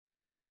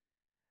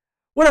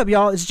What up,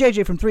 y'all? It's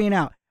JJ from 3 and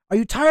Out. Are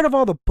you tired of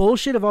all the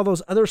bullshit of all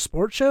those other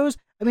sports shows?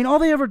 I mean, all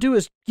they ever do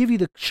is give you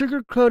the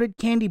sugar-coated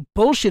candy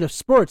bullshit of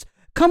sports.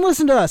 Come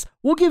listen to us.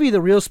 We'll give you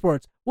the real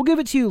sports. We'll give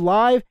it to you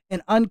live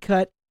and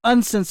uncut,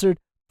 uncensored,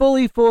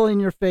 fully full in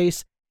your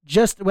face,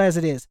 just as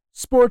it is.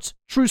 Sports,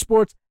 true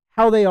sports,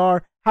 how they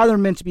are, how they're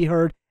meant to be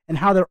heard, and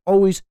how they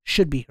always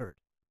should be heard.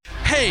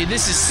 Hey,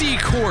 this is C.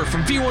 Core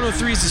from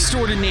V103's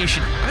Distorted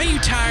Nation. Are you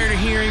tired of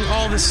hearing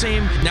all the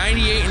same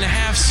 98 and a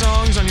half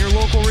songs on your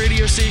local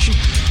radio station?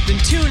 Then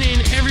tune in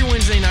every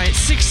Wednesday night,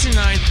 6 to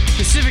 9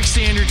 Pacific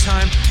Standard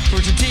Time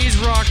for today's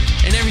rock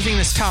and everything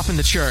that's topping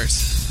the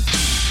charts.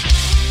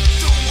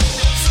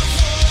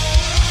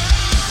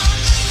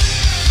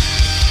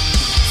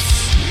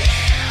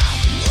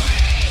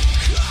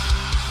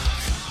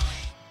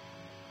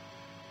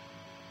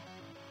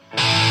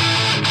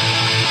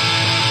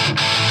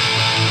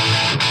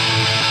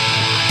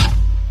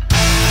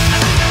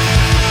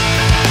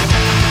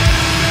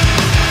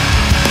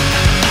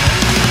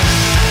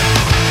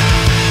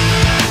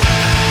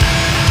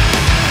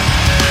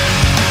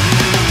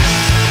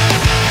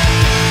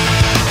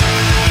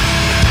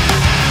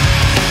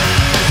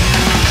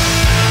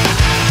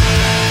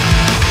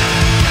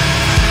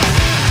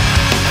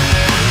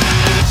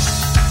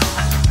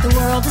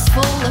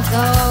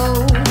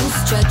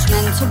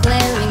 Judgmental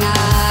glaring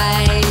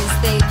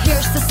eyes, they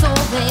pierce the soul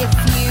if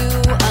you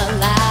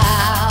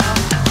allow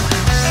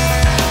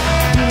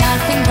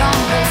nothing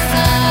wrong with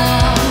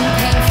some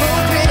painful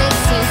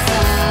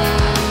criticism,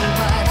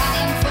 but I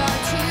am far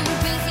too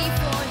busy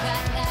for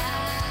that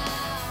now.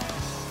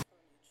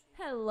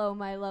 Hello,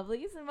 my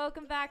lovelies, and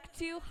welcome back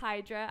to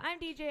Hydra. I'm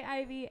DJ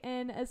Ivy,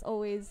 and as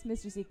always,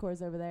 Mr.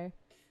 Secor's over there.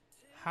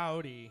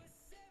 Howdy,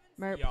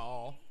 Merp.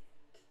 y'all.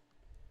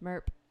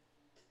 Merp.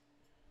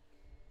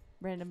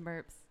 Random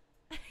merps.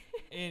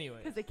 Anyway,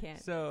 because I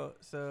can't. So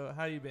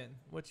how you been?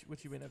 What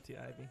you been up to,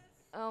 Ivy?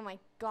 Oh my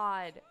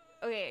god.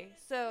 Okay,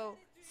 so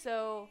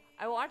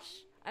I watched.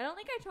 I don't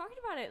think I talked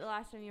about it the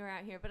last time you were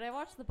out here, but I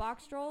watched The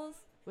Box Trolls,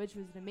 which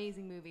was an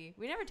amazing movie.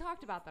 We never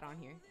talked about that on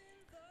here.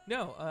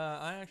 No,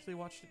 I actually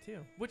watched it too.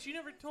 Which you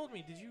never told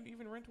me. Did you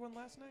even rent one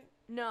last night?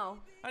 No.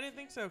 I didn't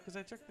think so because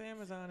I checked the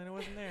Amazon and it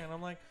wasn't there, and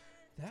I'm like,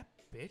 that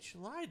bitch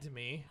lied to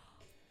me.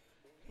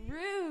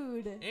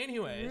 Rude.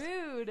 Anyways,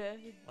 Rude.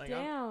 like,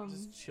 Damn. I'm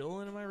just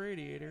chilling in my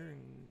radiator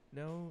and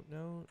no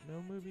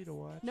movie to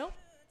watch. Nope.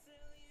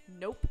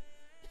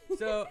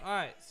 So all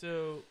right,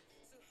 so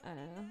I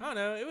don't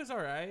know. It was all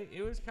right.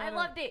 It was kind I of.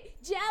 loved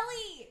it.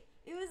 Jelly.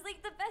 It was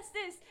like the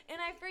bestest, and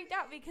I freaked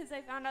out because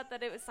I found out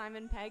that it was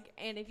Simon Pegg.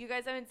 And if you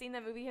guys haven't seen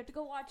that movie, you have to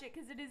go watch it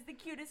because it is the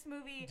cutest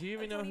movie. Do you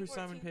even of know who 2014.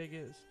 Simon Pegg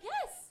is?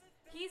 Yes,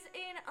 he's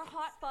in A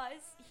Hot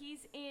Fuzz.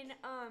 He's in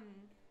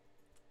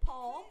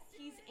Paul.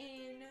 He's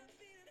in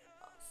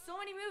so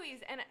many movies,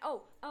 and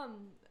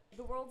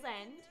The World's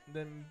End.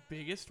 The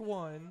biggest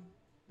one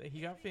that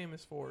he got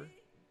famous for,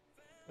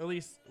 at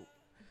least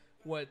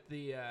what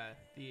the I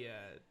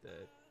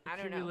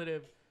don't know.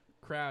 cumulative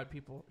crowd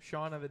people,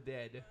 Shaun of the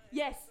Dead.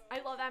 Yes,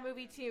 I love that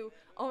movie too.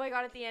 Oh my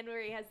god, at the end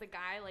where he has the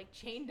guy like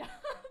chained up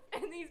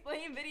and he's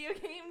playing video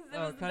games.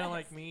 Oh, kind of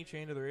like me,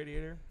 chained to the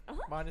radiator, Uh-huh.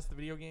 minus the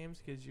video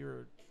games, because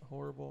you're a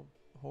horrible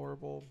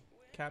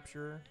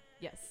capturer,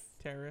 Yes.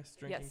 terrorist,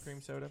 drinking Yes.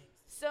 cream soda.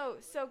 So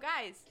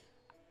guys,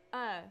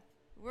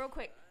 real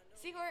quick,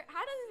 Sigor, how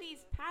does these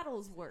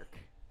paddles work?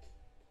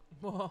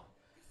 Well,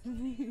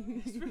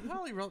 it's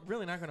probably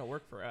really not going to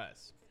work for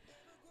us.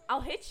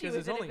 I'll hit you 'Cause with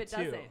it's it if only it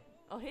two. doesn't.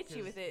 I'll hit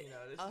you with it.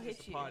 This I'll is hit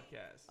just a you.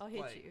 podcast. I'll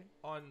hit Like, you.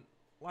 On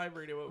live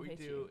radio, what I'll we hit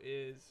do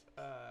is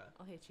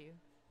I'll hit you.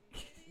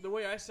 the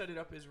way I set it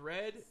up is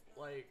red.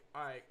 Like,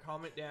 all right,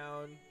 calm it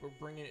down. We're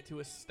bringing it to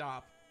a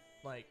stop.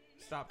 Like,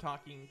 stop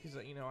talking because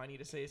I need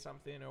to say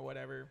something or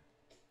whatever.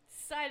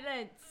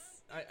 Silence.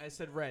 I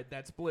said red.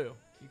 That's blue.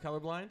 You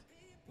colorblind?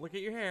 Look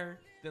at your hair.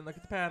 Then look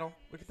at the paddle.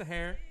 Look at the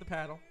hair. The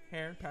paddle.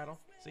 Hair. Paddle.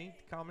 See?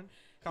 Common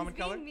He's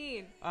color. being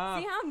mean. Uh,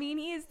 See how mean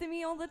he is to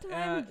me all the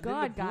time? then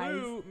God, the guys.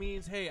 blue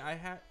means, hey, I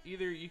have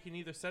you can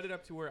either set it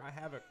up to where I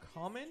have a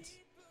comment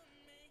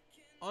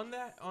on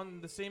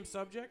the same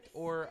subject,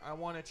 or I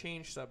want to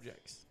change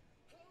subjects.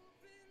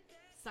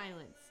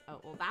 Silence. Oh,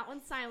 well, that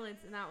one's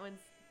silence, and that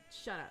one's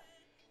shut up.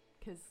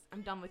 Because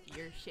I'm done with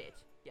your shit.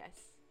 Yes.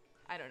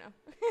 I don't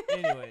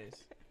know. Anyways,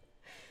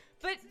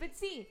 But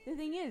see, the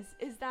thing is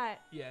that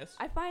yes.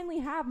 I finally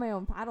have my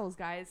own paddles,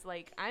 guys.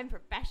 Like, I'm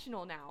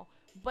professional now.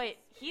 But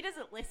he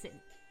doesn't listen.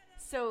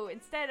 So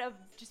instead of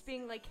just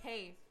being like,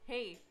 hey,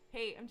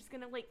 I'm just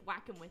gonna, like,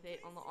 whack him with it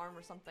on the arm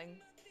or something.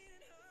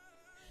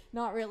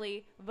 Not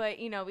really, but,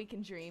 we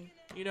can dream.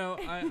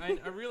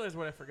 I realized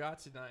what I forgot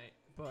tonight,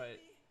 but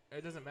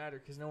it doesn't matter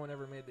because no one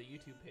ever made the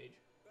YouTube page.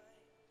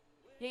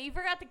 Yeah, you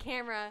forgot the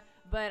camera,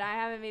 but I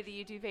haven't made the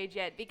YouTube page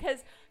yet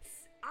because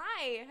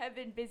I have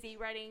been busy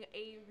writing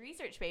a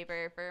research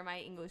paper for my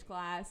English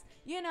class.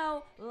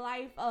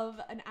 Life of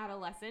an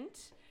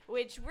adolescent,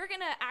 which we're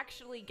going to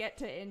actually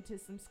get into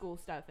some school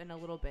stuff in a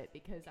little bit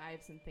because I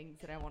have some things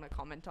that I want to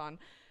comment on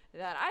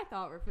that I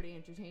thought were pretty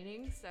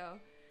entertaining. So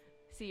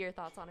see your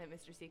thoughts on it,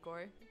 Mr.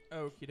 Secor.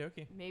 Okie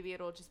dokie. Maybe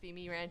it'll just be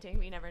me ranting.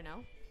 We never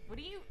know. What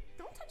do you?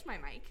 Don't touch my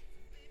mic.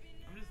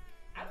 I'm just.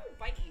 I will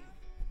bite you.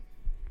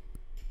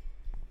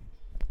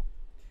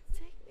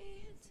 Take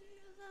me into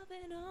your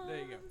loving arms. There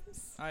you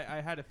go.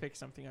 I had to fix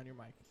something on your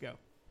mic. Go.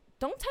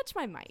 Don't touch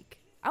my mic.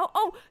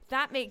 Oh,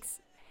 that makes.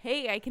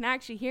 Hey, I can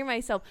actually hear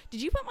myself.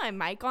 Did you put my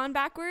mic on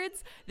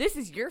backwards? This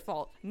is your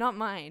fault, not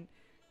mine.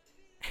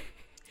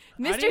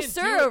 Mr.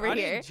 Sir over I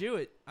here. didn't do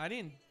it. I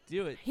didn't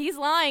do it. He's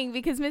lying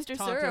because Mr. Sir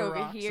Tonto over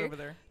rocks here. over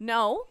there.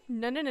 No.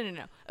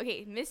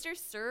 Okay, Mr.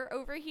 Sir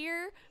over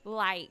here,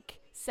 like,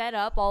 set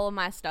up all of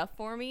my stuff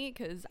for me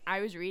because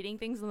I was reading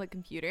things on the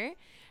computer.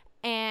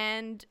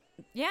 And,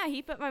 yeah,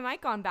 he put my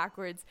mic on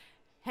backwards.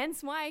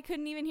 Hence why I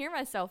couldn't even hear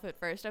myself at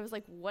first. I was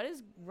like, what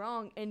is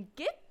wrong? And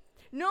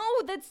no,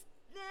 that's...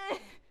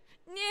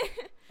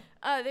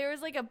 there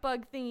was, like, a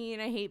bug thingy,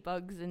 and I hate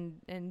bugs.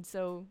 And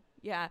so,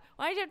 yeah.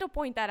 Why did you have to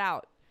point that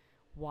out?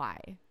 Why?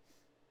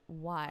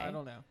 I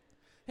don't know.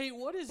 Hey,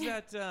 what is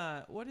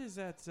that? What is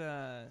that?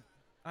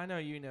 I know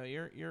you know.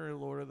 You're a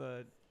Lord of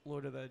the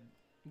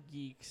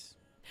Geeks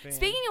fan.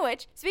 Speaking of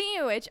which,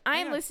 I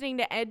am Yeah. listening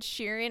to Ed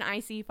Sheeran, "I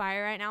See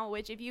Fire" right now.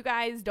 Which, if you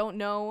guys don't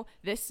know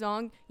this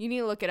song, you need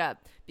to look it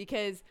up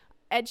because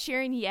Ed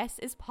Sheeran, yes,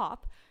 is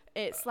pop.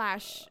 It /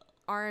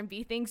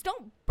 R&B things.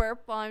 Don't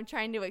burp while I'm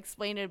trying to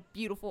explain a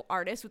beautiful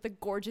artist with a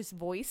gorgeous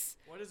voice.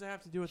 What does it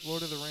have to do with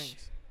Lord of the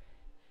Rings?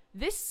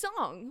 This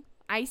song,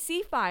 "I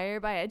See Fire"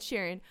 by Ed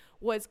Sheeran,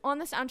 was on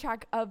the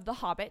soundtrack of The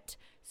Hobbit.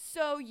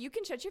 So you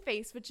can shut your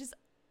face, which is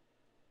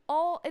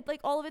all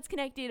of it's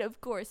connected, of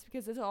course,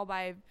 because it's all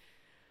by.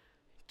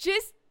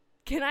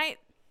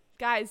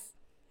 Guys,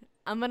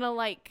 I'm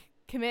gonna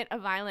commit a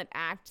violent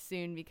act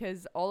soon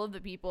because all of the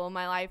people in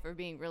my life are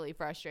being really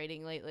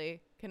frustrating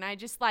lately. Can I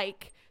just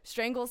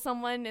strangle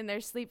someone in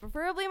their sleep?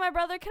 Preferably my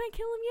brother. Can I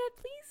kill him yet,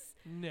 please?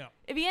 No.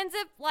 If he ends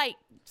up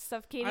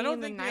suffocating I don't in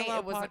the think night, they allow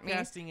it wasn't me.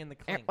 podcasting in the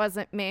clink. It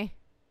wasn't me.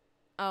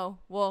 Oh,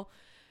 well,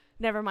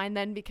 never mind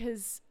then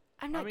because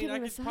I'm not I getting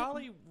could this up.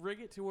 probably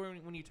rig it to where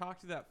when you talk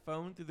to that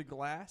phone through the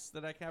glass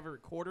that I can have a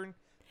recorder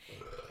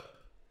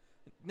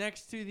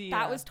next to the.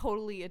 That was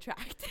totally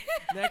attractive.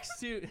 next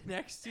to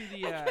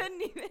the I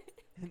couldn't even.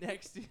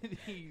 next to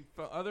the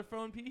other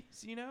phone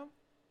piece, you know.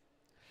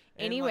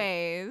 And,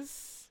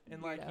 Anyways.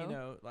 and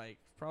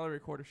probably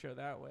record a show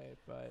that way,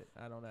 but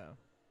I don't know.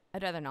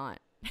 I'd rather not.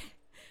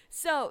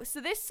 So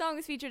this song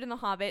is featured in The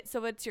Hobbit.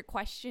 So what's your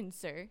question,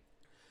 sir?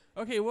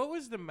 Okay, what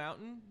was the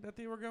mountain that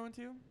they were going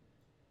to?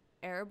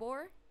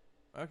 Erebor?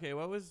 Okay,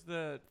 what was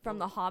the From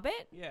The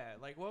Hobbit? Yeah,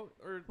 what?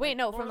 Or Wait,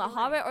 no, Lord from of The the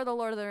Hobbit Rings. or The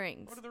Lord of the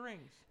Rings? Lord of the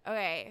Rings.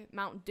 Okay,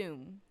 Mount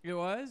Doom. It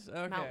was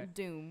okay. Mount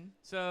Doom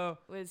So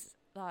was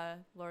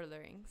Lord of the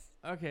Rings.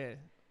 okay,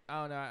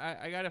 I don't know.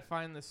 I gotta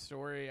find the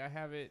story. I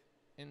have it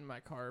in my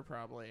car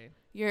probably.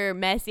 Your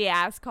messy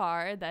ass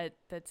car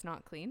that's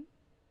not clean.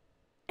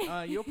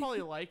 You'll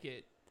probably like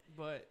it,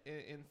 but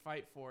and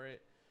fight for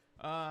it.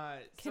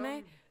 Can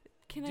I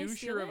steal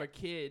doucher of it? a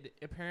kid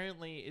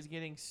apparently is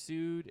getting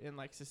sued and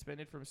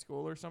suspended from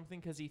school or something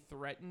because he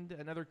threatened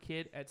another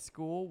kid at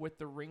school with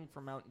the ring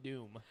from Mount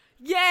Doom.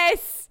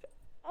 Yes.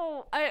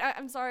 Oh,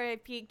 I'm sorry I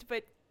peeked,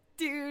 but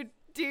dude,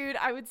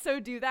 I would so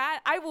do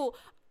that. I will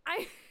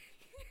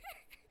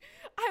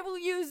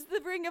use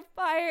the Ring of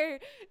Fire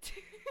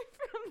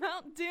from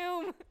Mount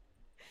Doom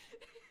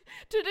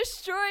to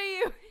destroy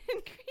you.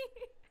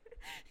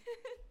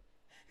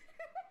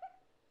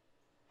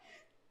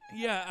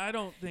 Yeah, I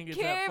don't think it's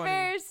Care that funny.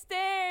 Bear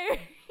stare.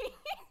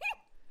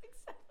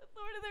 Except with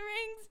Lord of the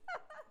Rings.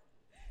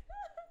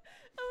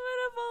 I'm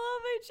gonna fall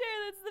off my chair.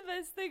 That's the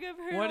best thing I've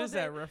heard. What all is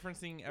that day.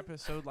 referencing?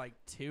 Episode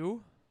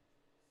 2?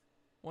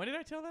 When did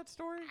I tell that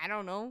story? I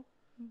don't know.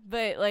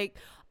 But I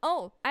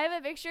have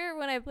a picture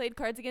when I played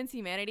Cards Against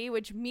Humanity,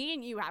 which me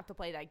and you have to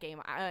play that game,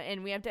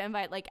 and we have to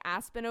invite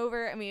Aspen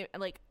over. I mean,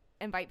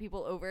 invite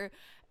people over,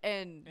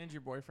 and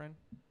your boyfriend.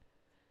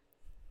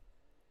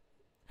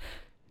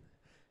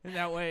 And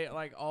that way,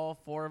 all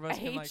four of us I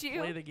can hate you.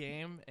 play the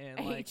game, and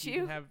I hate you you.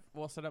 can have.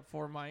 We'll set up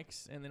 4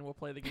 mics, and then we'll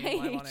play the I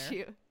game live on hate air.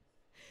 you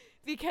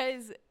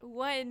because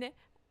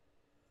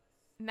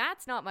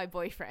Matt's not my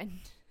boyfriend.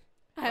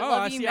 I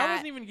love you, see, Matt. I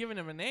wasn't even giving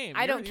him a name.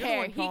 I You're- don't you're the care.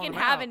 one He calling can him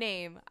have out. a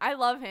name. I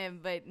love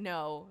him, but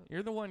no.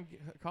 You're the one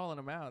calling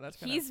him out. That's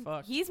kind of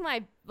fucked. He's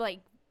my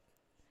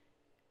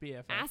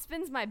BFF.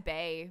 Aspen's my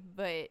bae,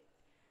 but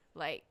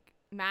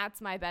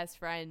Matt's my best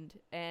friend,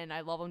 and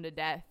I love him to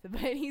death.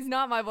 But he's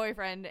not my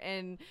boyfriend.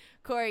 And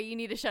Corey, you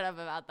need to shut up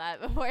about that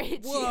before I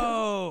hit you.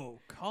 Whoa,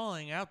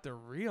 calling out the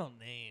real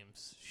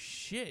names.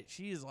 Shit,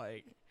 she's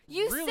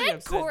You really said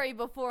upset. Corey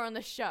before on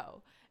the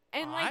show,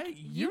 and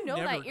you know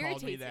never that called me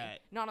irritates me. that.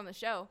 Not on the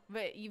show,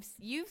 but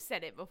you've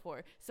said it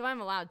before, so I'm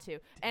allowed to.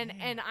 And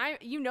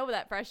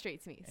that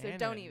frustrates me. So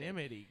don't even.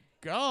 Anonymity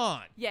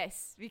gone.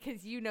 Yes,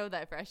 because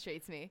that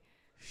frustrates me.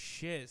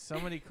 Shit,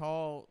 somebody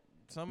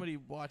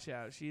watch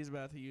out. She's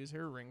about to use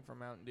her ring from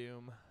Mount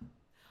Doom.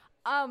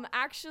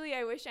 Actually,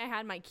 I wish I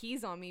had my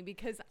keys on me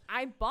because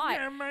I bought.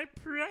 Yeah, my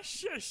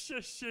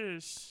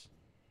precious.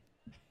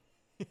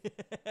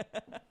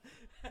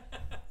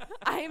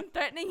 I'm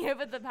threatening him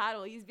with the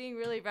paddle. He's being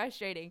really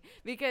frustrating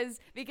because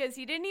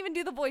he didn't even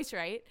do the voice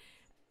right.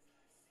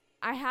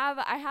 I have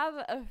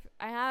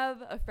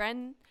a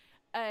friend,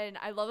 and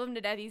I love him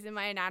to death. He's in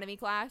my anatomy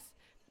class,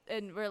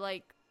 and we're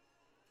like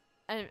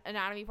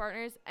anatomy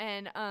partners,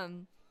 and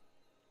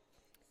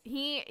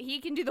he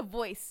can do the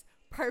voice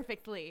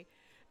perfectly,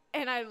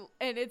 and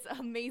it's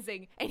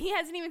amazing, and he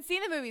hasn't even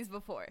seen the movies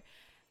before,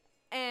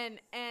 and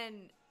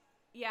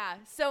yeah.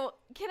 So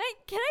can I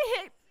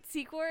hit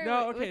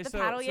Secor with the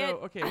paddle yet?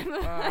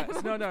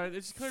 No, it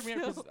just cleared me up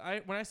because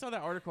when I saw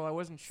that article, I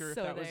wasn't sure if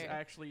that was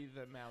actually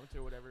the mount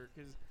or whatever.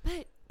 Cause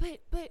but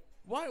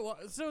why?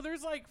 So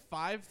there's like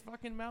 5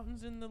 fucking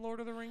mountains in the Lord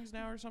of the Rings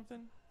now or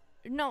something.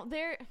 no,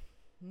 there.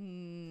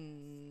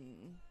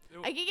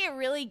 I could get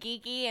really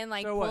geeky and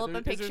like pull up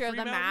a picture of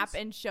the map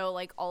and show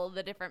like all of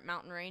the different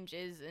mountain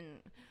ranges, and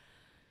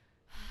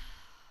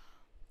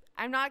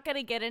I'm not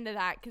gonna get into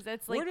that because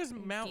that's like where does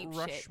Mount deep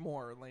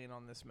Rushmore laying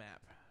on this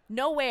map?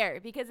 Nowhere,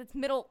 because it's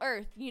Middle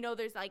Earth. You know,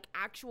 there's like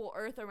actual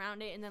Earth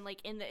around it, and then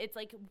like it's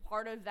like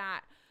part of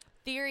that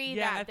theory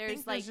that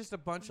there's like there's just a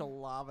bunch of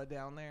lava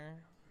down there.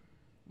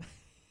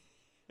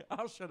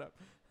 I'll shut up.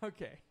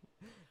 Okay,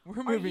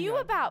 we're moving. Are you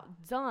on.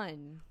 about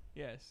done?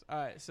 Yes. All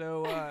right.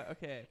 So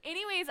okay.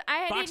 Anyways,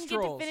 I Box didn't get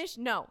to trolls. finish.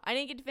 No, I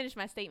didn't get to finish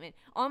my statement.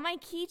 On my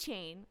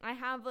keychain, I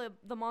have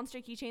the monster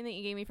keychain that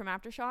you gave me from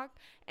Aftershock,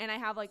 and I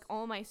have like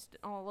all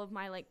of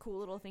my like cool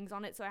little things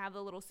on it. So I have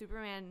the little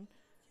Superman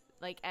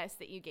like S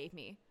that you gave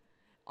me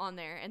on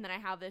there, and then I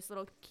have this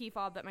little key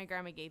fob that my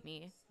grandma gave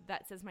me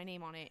that says my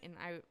name on it, and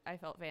I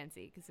felt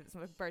fancy because it was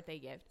my birthday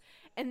gift.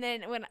 And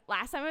then when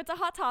last time I went to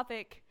Hot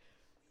Topic,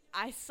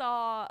 I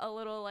saw a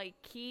little like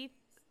key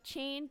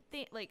chain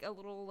thing, like a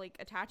little like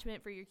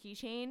attachment for your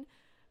keychain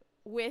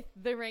with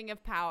the Ring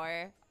of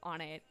Power on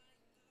it,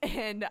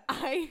 and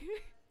I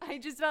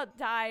just about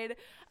died.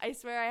 I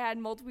swear I had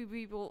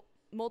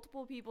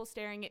multiple people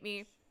staring at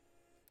me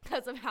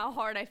because of how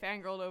hard I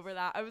fangirled over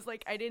that. I was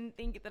like, I didn't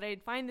think that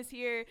I'd find this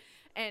here,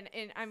 and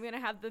I'm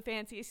gonna have the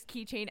fanciest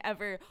keychain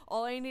ever.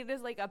 All I need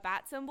is like a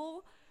bat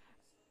symbol,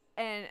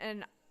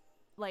 and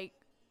like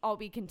I'll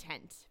be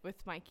content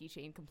with my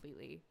keychain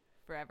completely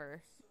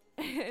forever.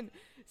 And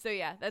so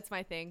yeah, that's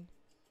my thing.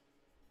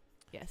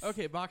 Yes.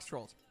 Okay, Box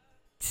Trolls.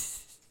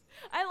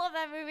 I love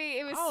that movie.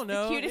 It was Oh, the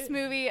no, cutest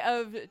movie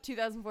of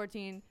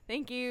 2014.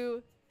 Thank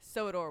you.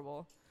 So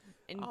adorable.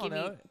 And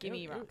give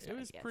me Rockstar. It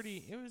was yes.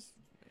 pretty. It was.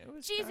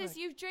 Jesus,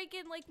 you've drank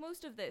in like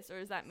most of this, or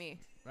is that me?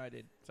 I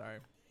did. Sorry.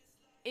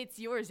 It's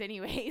yours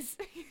anyways.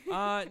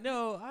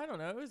 No, I don't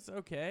know. It was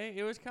okay.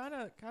 It was kind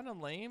of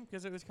lame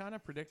because it was kind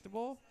of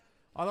predictable.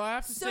 Although I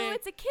have to say,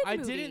 it's a kid I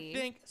movie. didn't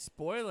think.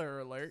 Spoiler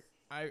alert.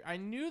 I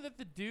knew that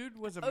the dude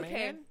was a Okay,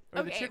 man,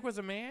 or the okay. chick was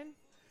a man,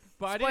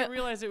 but I didn't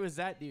realize it was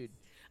that dude.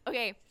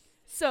 Okay,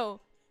 so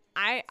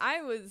I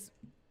was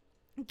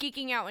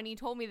geeking out when he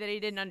told me that he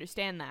didn't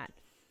understand that.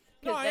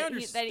 No, I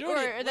understood it or that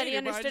later, he but I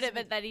understood just it,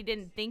 but that he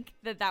didn't think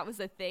that was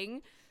a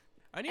thing.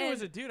 I knew it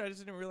was a dude. I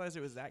just didn't realize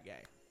it was that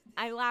guy.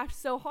 I laughed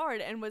so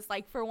hard and was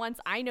like, for once,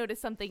 I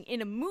noticed something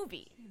in a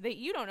movie that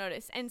you don't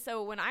notice. And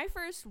so when I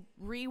first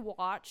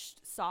rewatched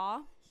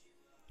Saw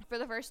for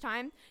the first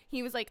time,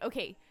 he was like,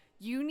 okay,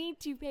 you need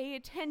to pay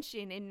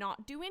attention and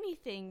not do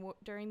anything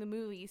during the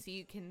movie so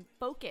you can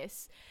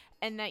focus,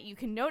 and that you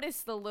can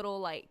notice the little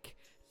like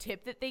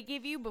tip that they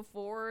give you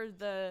before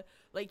the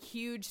like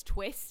huge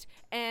twist.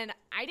 And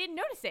I didn't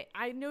notice it.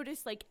 I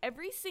noticed like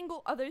every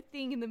single other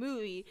thing in the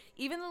movie,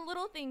 even the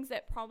little things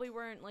that probably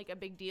weren't like a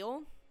big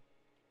deal,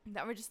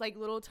 that were just like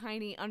little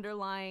tiny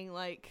underlying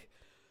like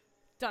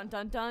dun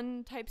dun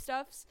dun type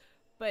stuffs.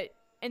 But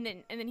and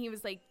then he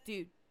was like,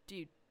 dude,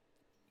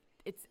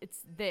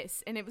 it's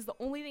this, and it was the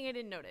only thing I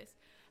didn't notice.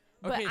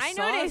 But Okay, I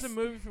Saw noticed is a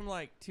movie from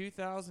like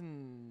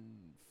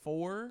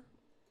 2004,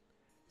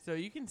 so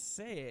you can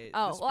say it.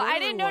 Oh, The well, I spoiler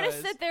didn't notice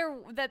was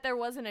that there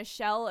wasn't a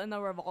shell in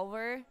the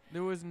revolver.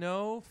 there was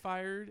no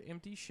fired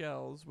empty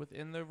shells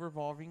within the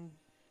revolving.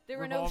 There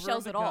were no revolver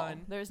shells of at the all.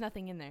 gun There was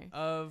nothing in there.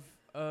 of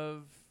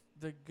the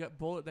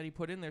bullet that he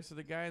put in there, so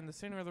the guy in the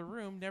center of the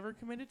room never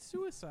committed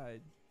suicide.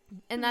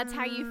 And that's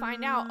how you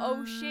find out,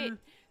 oh shit,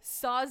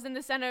 Saw's in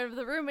the center of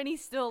the room and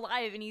he's still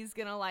alive, and he's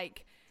gonna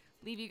like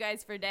leave you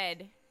guys for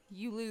dead.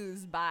 You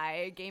lose,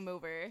 bye, game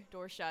over,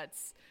 door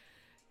shuts.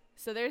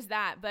 So there's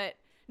that. But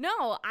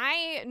no,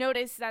 I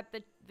noticed that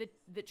the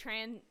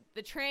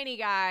tranny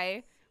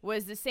guy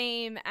was the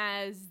same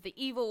as the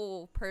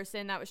evil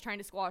person that was trying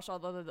to squash all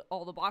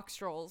the box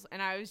trolls,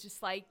 and I was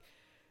just like,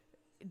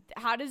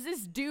 how does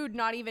this dude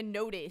not even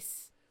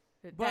notice?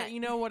 But you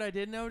know what I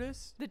did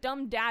notice? The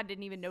dumb dad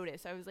didn't even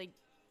notice. I was like,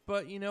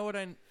 But you know what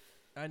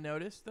I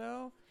noticed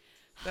though?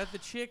 That the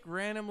chick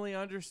randomly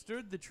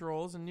understood the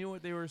trolls and knew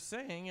what they were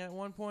saying at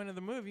one point of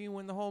the movie.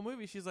 When the whole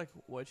movie, she's like,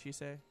 "What'd she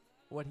say?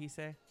 What'd he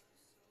say?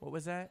 What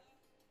was that?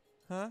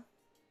 Huh?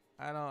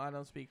 I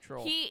don't speak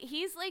troll."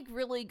 he's like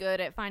really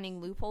good at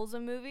finding loopholes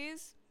in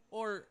movies.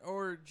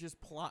 Or just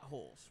plot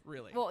holes,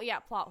 really. Well, yeah,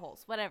 plot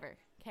holes, whatever.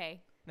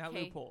 Okay. Not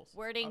loopholes.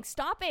 Wording.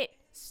 Stop it.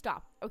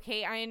 stop.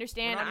 Okay, I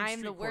understand We're not in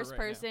I'm the street court worst right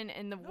now. person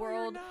in the No, you're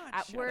world not.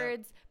 at Shut up.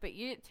 words, but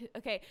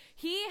okay.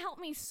 He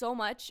helped me so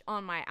much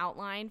on my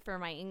outline for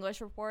my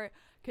English report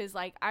because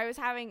like I was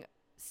having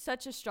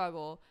such a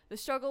struggle. The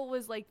struggle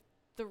was like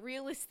the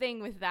realest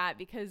thing with that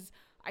because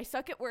I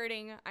suck at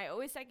wording. I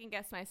always second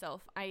guess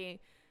myself.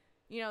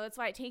 That's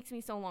why it takes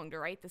me so long to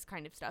write this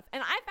kind of stuff.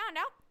 And I found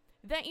out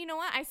that, you know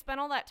what, I spent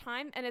all that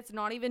time and it's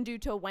not even due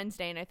till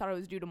Wednesday and I thought it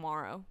was due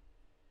tomorrow.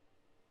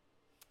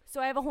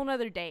 So I have a whole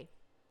nother day.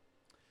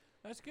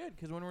 That's good,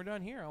 because when we're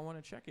done here, I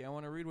want to check it. I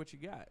want to read what you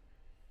got.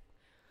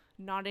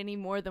 Not any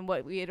more than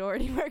what we had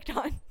already worked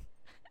on.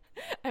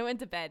 I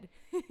went to bed.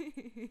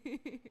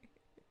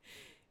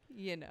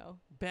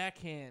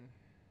 Backhand.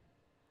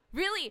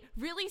 Really?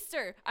 Really,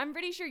 sir? I'm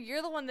pretty sure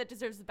you're the one that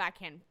deserves the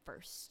backhand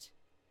first.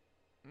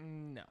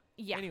 No.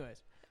 Yeah.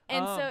 Anyways.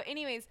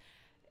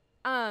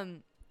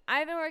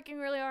 I've been working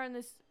really hard on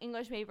this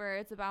English paper.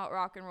 It's about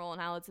rock and roll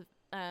and how it's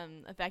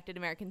affected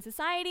American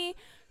society.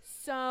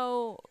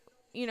 So,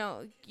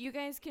 you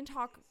guys can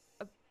talk.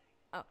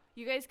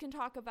 You guys can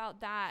talk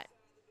about that.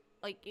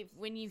 Like, if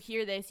when you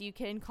hear this, you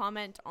can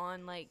comment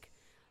on like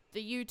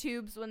the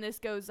YouTubes when this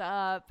goes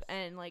up,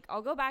 and like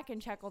I'll go back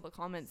and check all the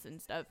comments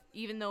and stuff,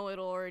 even though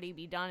it'll already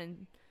be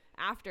done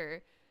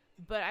after.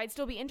 But I'd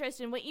still be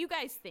interested in what you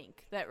guys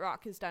think that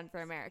rock has done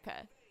for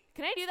America.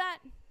 Can I do that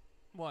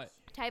What?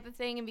 type of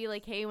thing and be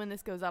like, hey, when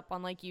this goes up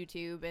on like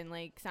YouTube and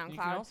like SoundCloud? You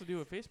can also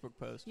do a Facebook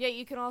post. Yeah,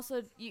 you can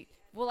also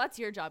well, that's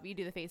your job. You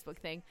do the Facebook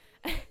thing.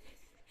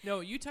 No,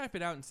 you type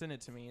it out and send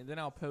it to me, and then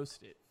I'll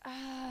post it.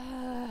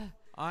 I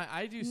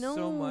do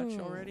so much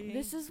already.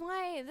 This is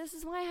why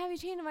I have you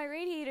chained to my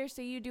radiator,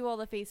 so you do all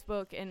the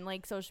Facebook and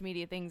like social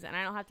media things, and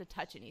I don't have to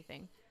touch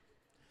anything.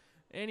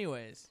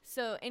 Anyways.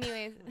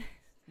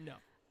 No.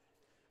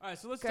 All right,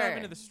 so let's Grr. dive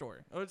into the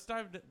story. Let's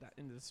dive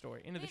into the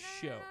story, into the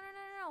show.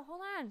 No,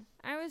 hold on.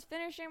 I was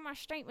finishing my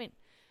statement.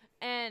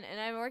 And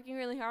I'm working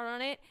really hard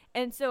on it.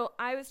 And so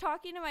I was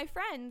talking to my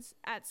friends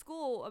at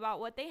school about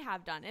what they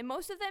have done. And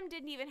most of them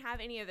didn't even have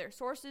any of their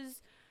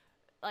sources,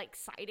 like,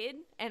 cited.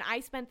 And I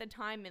spent the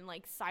time and,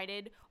 like,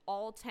 cited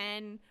all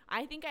 10.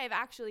 I think I have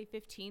actually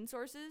 15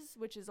 sources,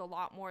 which is a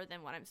lot more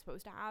than what I'm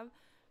supposed to have.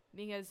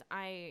 Because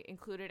I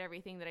included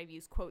everything that I've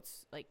used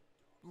quotes, like,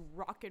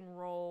 rock and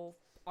roll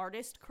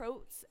artist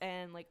quotes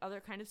and, like, other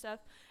kind of stuff.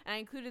 And I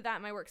included that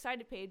in my works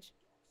cited page.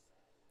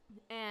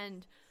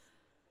 And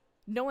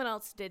no one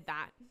else did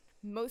that.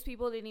 Most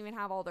people didn't even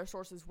have all their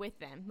sources with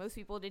them. Most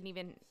people didn't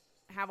even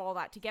have all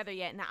that together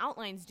yet. And the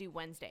outlines due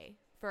Wednesday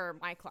for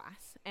my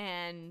class.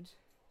 And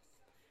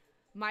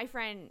my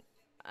friend,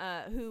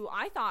 who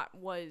I thought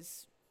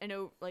was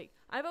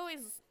I've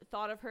always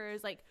thought of her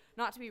as, like,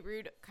 not to be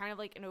rude, kind of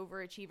like an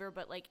overachiever,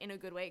 but, like, in a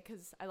good way,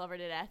 because I love her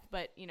to death.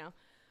 But,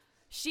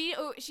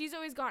 she's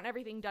always gotten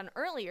everything done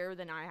earlier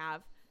than I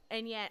have.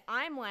 And yet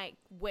I'm, like,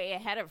 way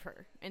ahead of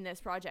her in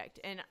this project.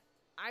 And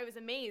I was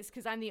amazed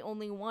because I'm the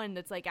only one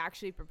that's, like,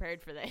 actually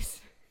prepared for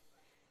this.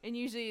 And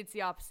usually it's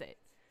the opposite.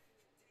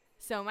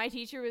 So my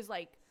teacher was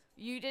like,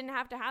 you didn't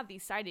have to have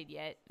these cited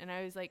yet. And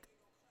I was like,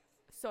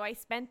 so I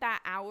spent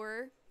that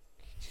hour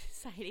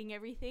citing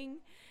everything.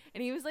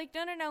 And he was like,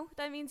 no,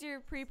 that means you're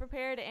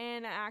pre-prepared.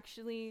 And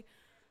actually,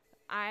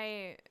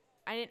 I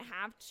didn't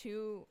have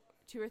two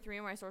or three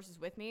of my sources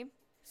with me.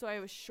 So I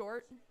was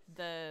short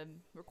the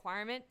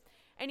requirement.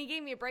 And he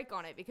gave me a break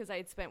on it because I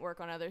had spent work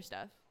on other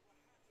stuff.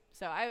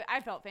 So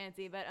I felt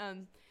fancy. But,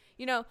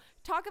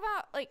 talk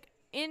about, like,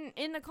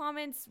 in the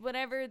comments,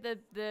 whatever the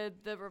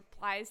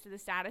replies to the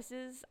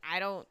statuses. I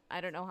don't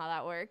know how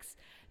that works.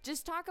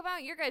 Just talk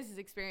about your guys'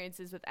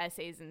 experiences with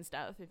essays and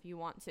stuff if you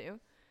want to.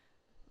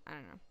 I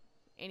don't know.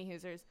 Any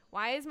hoosers.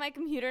 Why is my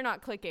computer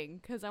not clicking?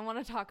 Because I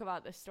want to talk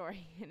about this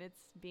story. And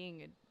it's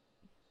being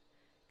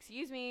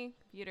excuse me,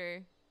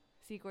 computer.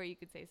 Secor, you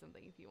could say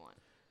something if you want.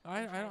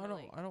 I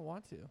don't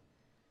want to.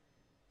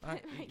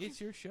 It's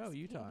your show.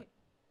 You talk.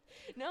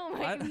 No,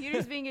 my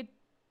computer's being a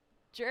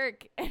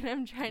jerk, and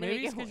I'm trying to make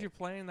Maybe it it's because work. you're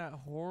playing that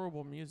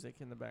horrible music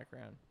in the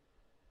background.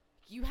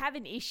 You have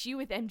an issue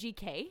with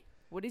MGK?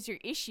 What is your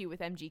issue with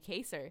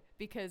MGK, sir?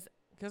 Because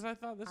I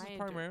thought this is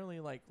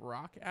primarily like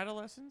rock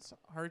adolescence,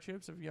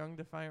 hardships of young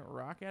defiant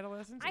rock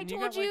adolescents. I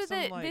told you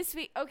that this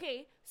week.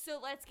 Okay, so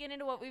let's get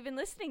into what we've been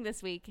listening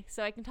this week,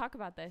 so I can talk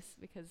about this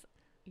because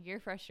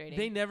you're frustrating.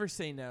 They never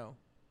say no.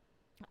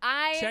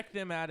 Check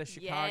them out of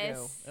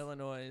Chicago,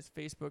 Illinois.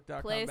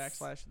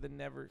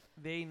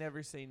 Facebook.com/they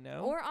never say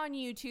no. Or on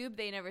YouTube,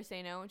 they never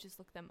say no. Just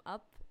look them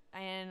up.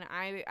 And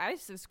I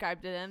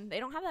subscribe to them. They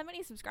don't have that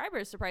many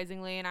subscribers,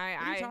 surprisingly. And what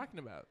are you talking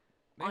about?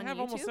 They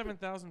have almost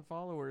 7,000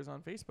 followers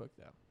on Facebook,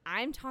 though.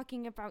 I'm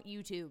talking about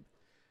YouTube.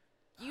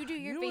 You do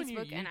your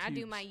Facebook, and I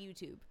do my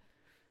YouTube.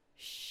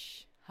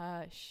 Shh.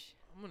 Hush.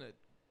 I'm going to...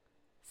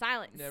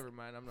 Silence. Never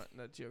mind.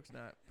 That joke's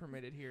not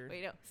permitted here.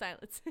 Wait, no.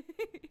 Silence.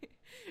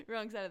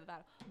 Wrong side of the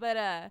battle.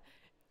 But,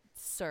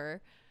 sir.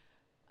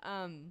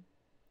 I've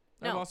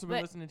also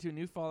been listening to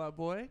new Fall Out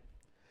Boy.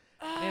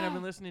 And I've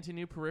been listening to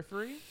new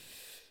Periphery.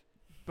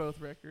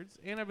 Both records.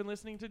 And I've been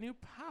listening to new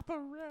Papa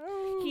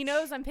Roach. He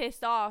knows I'm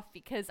pissed off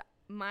because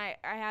I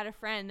had a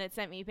friend that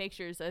sent me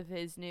pictures of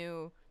his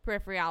new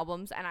Periphery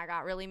albums, and I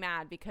got really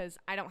mad because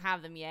I don't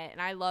have them yet,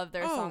 and I love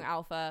their song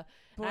Alpha,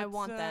 and I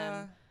want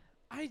them.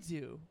 I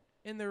do,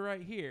 and they're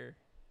right here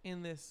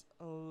in this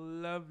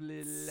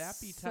lovely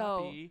lappy So-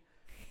 toppy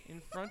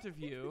in front of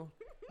you.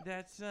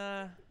 That's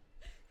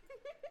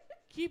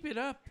keep it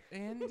up,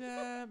 and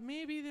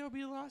maybe they'll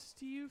be lost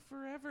to you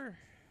forever.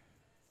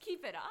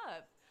 Keep it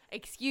up.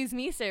 Excuse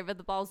me, sir, but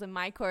the ball's in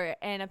my court,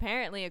 and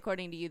apparently,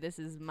 according to you, this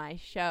is my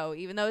show,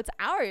 even though it's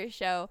our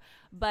show.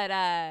 But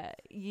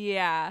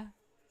yeah.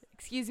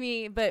 Excuse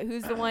me, but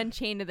who's the one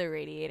chained to the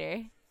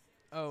radiator?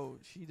 Oh,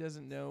 she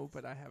doesn't know,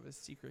 but I have a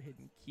secret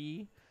hidden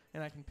key,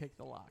 and I can pick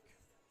the lock.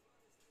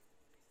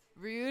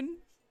 Rude.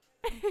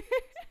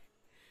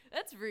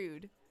 That's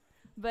rude.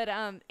 But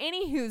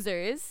any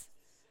Hoosers,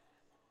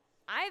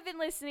 I've been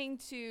listening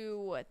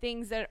to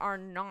things that are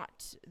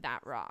not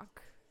that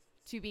rock,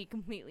 to be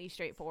completely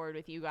straightforward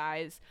with you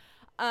guys.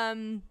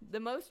 The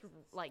most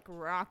like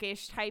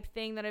rockish type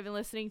thing that I've been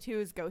listening to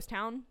is Ghost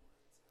Town,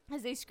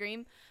 as they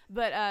scream.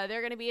 But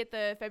they're going to be at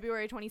the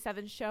February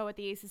 27th show at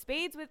the Ace of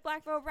Spades with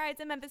Black Veil Brides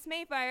and Memphis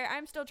Mayfire.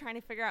 I'm still trying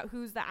to figure out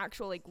who's the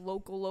actual like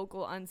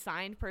local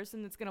unsigned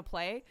person that's going to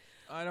play.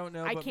 I don't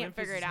know, I but can't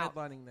Memphis figure is it out.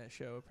 headlining that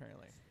show,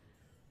 apparently.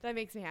 That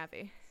makes me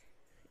happy.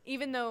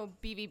 Even though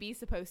BVB's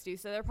supposed to,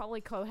 so they're probably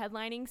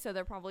co-headlining, so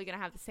they're probably going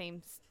to have the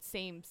same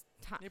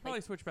time. They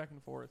probably switch back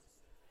and forth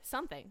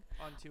Something.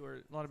 on tour.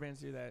 A lot of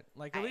bands do that.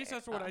 Like, at least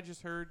that's what I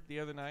just heard the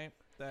other night,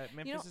 that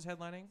Memphis is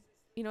headlining.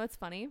 You know what's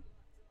funny?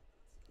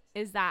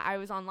 Is that I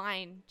was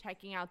online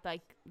checking out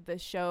like the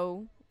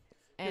show,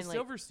 and The like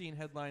Silverstein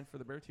headline for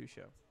the Beartooth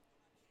show.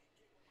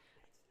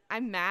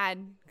 I'm mad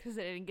because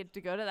I didn't get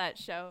to go to that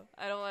show.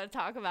 I don't want to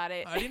talk about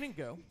it. I didn't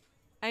go.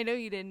 I know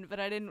you didn't, but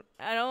I don't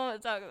want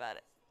to talk about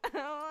it. I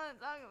don't want to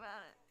talk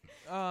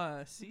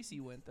about it.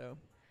 Cece went, though.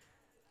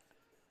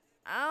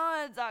 I don't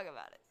want to talk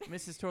about it.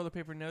 Mrs. Toilet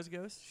Paper Nose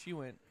Ghost, she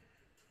went.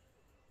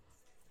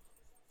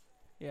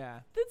 Yeah.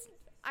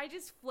 I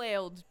just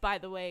flailed, by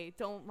the way.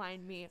 Don't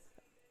mind me.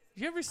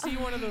 Did you ever see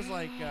one of those,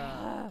 like,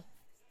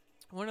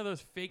 one of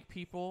those fake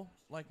people,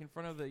 like, in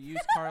front of the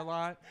used car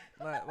lot?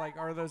 Like,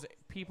 are those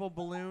people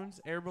balloons,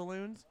 air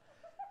balloons?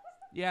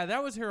 Yeah,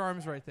 that was her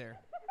arms right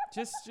there.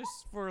 Just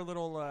for a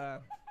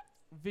little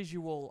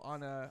visual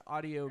on a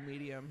audio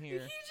medium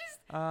here.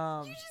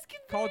 You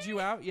just Called you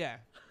out? Yeah.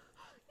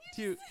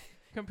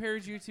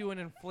 Compared you to an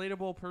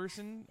inflatable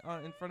person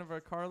in front of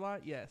a car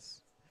lot?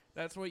 Yes.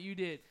 That's what you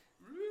did.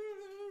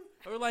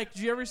 Or, like,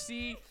 did you ever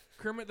see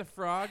Kermit the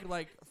Frog,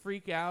 like,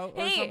 freak out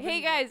or something?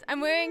 Hey guys, I'm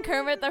wearing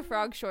Kermit the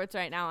Frog shorts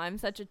right now. I'm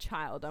such a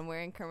child. I'm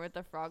wearing Kermit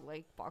the Frog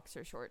like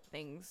boxer short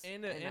things.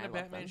 And I a love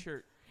Batman them.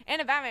 shirt.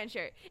 And a Batman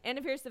shirt. And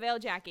a Pierce the Veil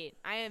jacket.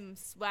 I am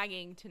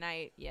swagging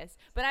tonight, yes.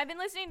 But I've been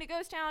listening to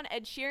Ghost Town,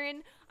 Ed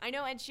Sheeran. I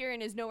know Ed Sheeran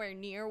is nowhere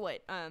near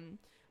what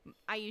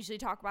I usually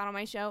talk about on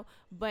my show,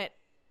 but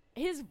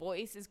his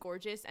voice is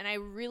gorgeous, and I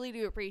really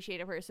do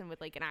appreciate a person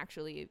with like an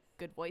actually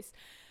good voice.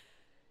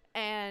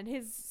 And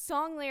his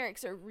song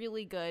lyrics are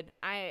really good.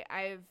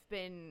 I've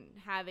been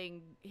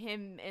having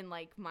him in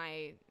like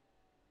my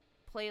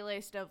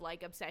playlist of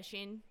like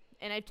Obsession,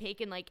 and I've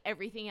taken like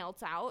everything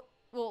else out.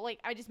 Well, like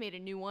I just made a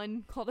new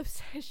one called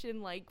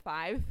Obsession like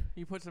 5.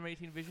 You put some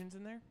 18 Visions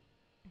in there?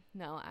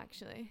 No,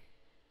 actually.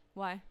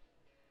 Why?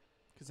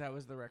 Because that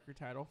was the record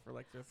title for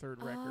like their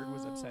third record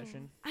was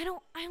Obsession. I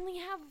only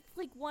have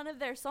like one of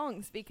their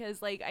songs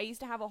because like I used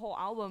to have a whole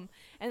album,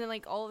 and then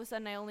like all of a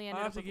sudden I only ended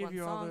I'll up have to with give one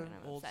you all song, the and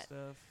I'm old upset.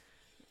 stuff.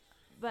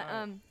 But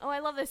Alright. I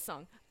love this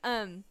song.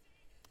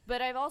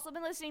 But I've also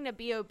been listening to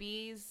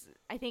B.O.B.'s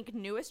I think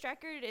newest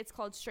record. It's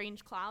called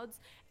Strange Clouds,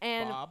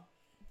 and Bob.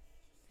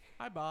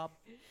 Hi, Bob.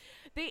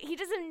 he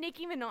does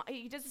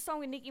a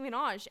song with Nicki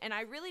Minaj, and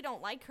I really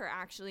don't like her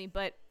actually.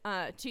 But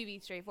to be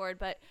straightforward,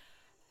 but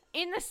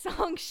in the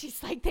song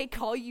she's like, they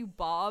call you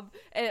Bob,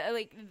 and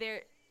like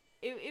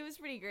it was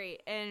pretty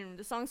great. And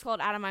the song's called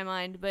Out of My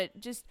Mind. But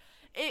just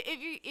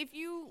if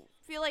you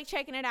feel like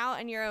checking it out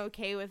and you're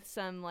okay with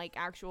some like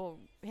actual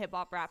hip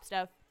hop rap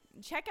stuff,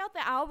 check out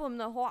the album.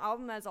 The whole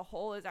album as a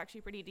whole is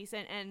actually pretty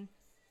decent, and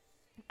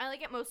I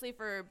like it mostly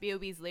for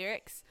B.O.B.'s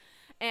lyrics.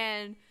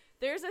 And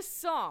there's a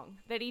song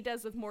that he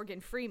does with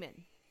Morgan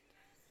Freeman,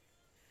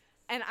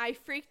 and I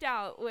freaked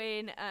out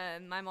when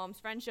my mom's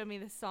friend showed me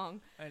this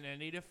song. And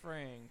Anita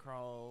Frang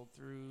crawled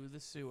through the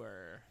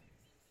sewer.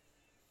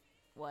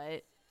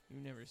 What? You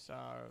never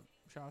saw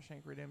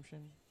Shawshank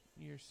Redemption?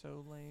 You're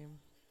so lame.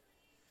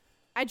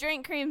 I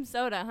drink cream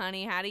soda,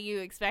 honey. How do you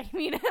expect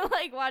me to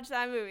like watch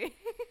that movie?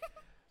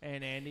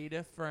 And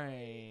Anita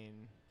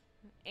Frang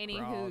Any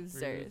crawled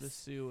through the Hoosers.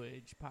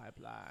 sewage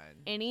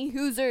pipeline. Any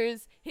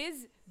Hoosers.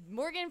 His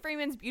Morgan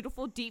Freeman's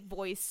beautiful deep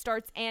voice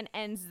starts and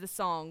ends the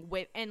song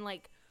with, and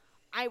like,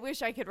 I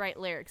wish I could write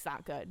lyrics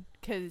that good,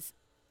 because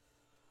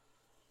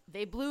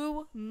they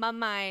blew my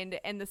mind,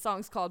 and the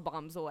song's called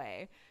Bombs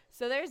Away.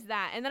 So there's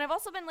that. And then I've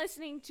also been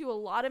listening to a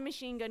lot of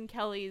Machine Gun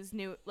Kelly's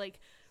new, like,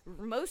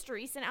 most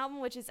recent album,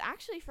 which is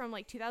actually from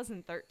like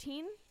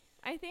 2013,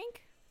 I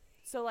think.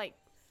 So like,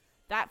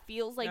 that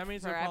feels like that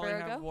means they'll forever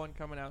probably ago. have one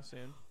coming out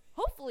soon.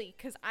 hopefully,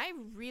 because I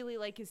really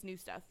like his new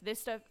stuff.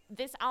 This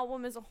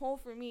album as a whole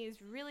for me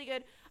is really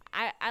good.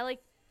 I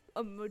like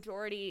a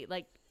majority,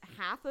 like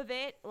half of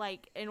it,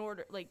 like in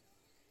order, like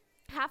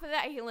half of it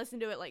I can listen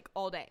to it like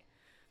all day,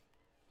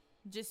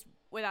 just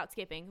without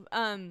skipping.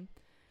 And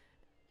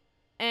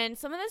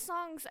some of the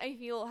songs I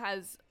feel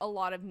has a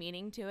lot of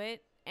meaning to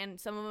it, and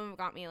some of them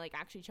got me like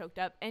actually choked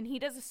up. And he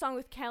does a song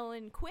with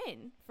Kellen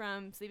Quinn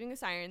from Sleeping with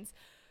Sirens,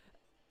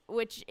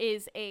 which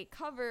is a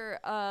cover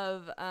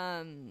of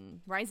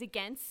Rise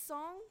Against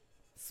song,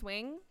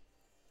 Swing,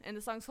 and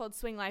the song's called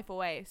Swing Life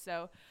Away.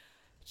 So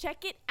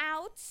check it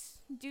out,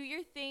 do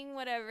your thing,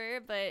 whatever,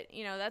 but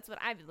you know, that's what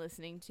I've been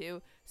listening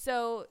to.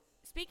 So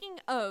speaking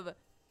of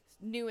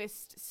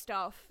newest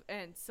stuff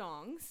and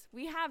songs,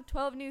 we have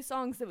 12 new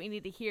songs that we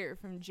need to hear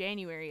from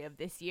January of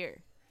this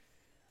year,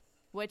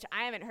 which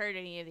I haven't heard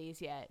any of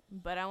these yet,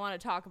 but I want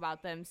to talk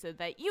about them so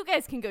that you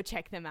guys can go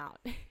check them out.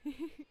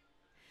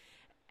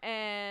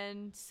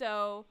 And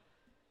so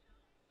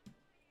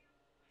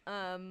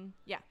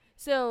yeah,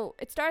 so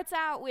it starts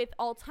out with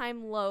All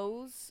Time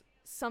Lows,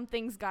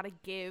 Something's Gotta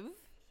Give,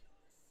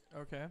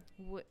 Okay.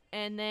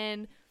 and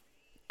then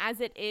As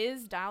It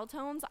Is, Dial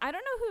Tones. I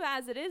don't know who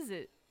As It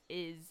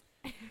is.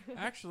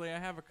 Actually, I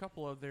have a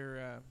couple of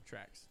their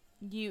tracks.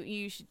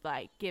 You should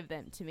like give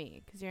them to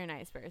me because you're a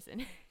nice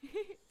person.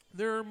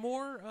 They're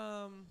more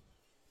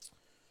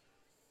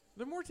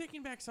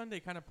Taking Back Sunday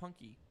kind of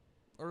punky,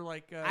 or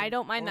like I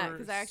don't mind that or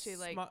 'cause I actually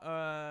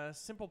like-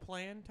 Simple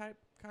Plan type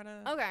kind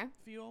of Okay.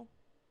 feel.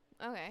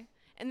 Okay.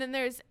 And then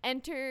there's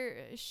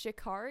Enter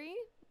Shikari,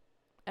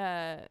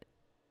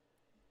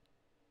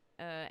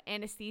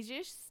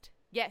 Anesthesist.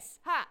 Yes,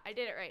 ha! I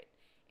did it right.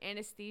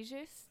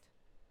 Anesthesist.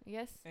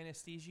 Yes.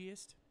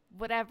 Anesthesiast,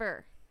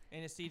 Whatever.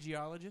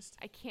 anesthesiologist.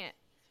 I can't.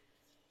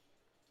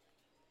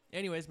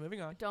 Anyways,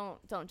 moving on.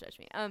 Don't judge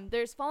me.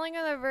 There's Falling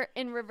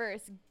in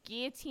Reverse,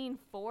 Guillotine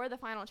 4, the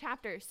final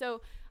chapter.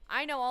 So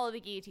I know all of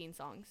the Guillotine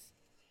songs,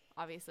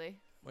 obviously.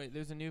 Wait,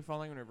 there's a new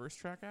Falling in Reverse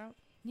track out?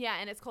 Yeah,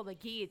 and it's called The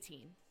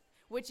Guillotine,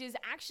 which is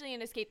actually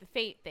an Escape the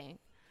Fate thing.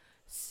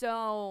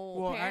 So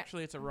Well,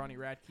 actually, it's a Ronnie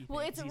Radke thing. well,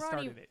 it's a he Ronnie.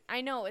 started it.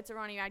 I know it's a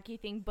Ronnie Radke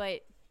thing,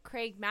 but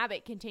Craig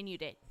Mabbitt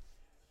continued it,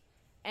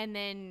 and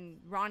then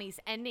Ronnie's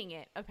ending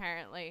it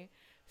apparently.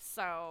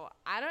 So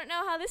I don't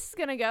know how this is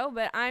gonna go,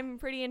 but I'm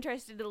pretty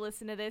interested to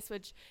listen to this.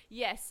 Which,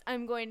 yes,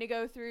 I'm going to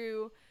go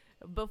through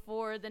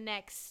before the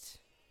next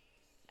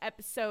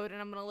episode,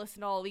 and I'm gonna listen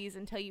to all these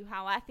and tell you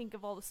how I think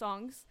of all the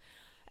songs.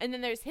 And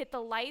then there's Hit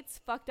the Lights,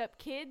 Fucked Up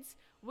Kids,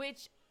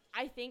 which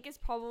I think is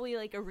probably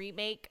like a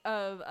remake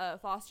of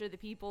Foster the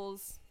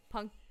People's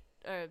Punked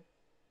Up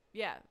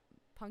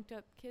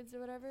Kids or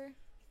whatever.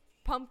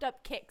 Pumped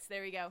Up Kicks,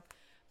 there we go.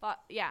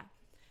 Yeah.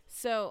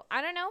 So,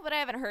 I don't know, but I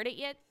haven't heard it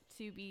yet,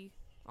 to be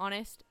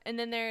honest. And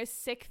then there's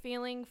Sick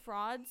Feeling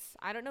Frauds.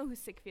 I don't know who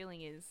Sick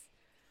Feeling is.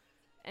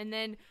 And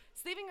then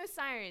Sleeping with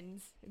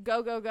Sirens,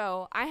 Go, Go,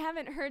 Go. I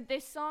haven't heard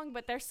this song,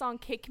 but their song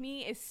Kick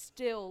Me is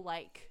still,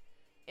 like,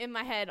 in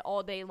my head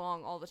all day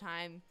long, all the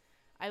time.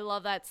 I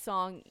love that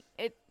song.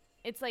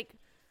 It's like,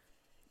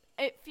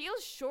 it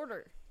feels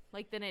shorter,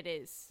 like, than it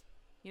is,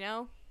 you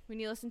know, when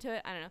you listen to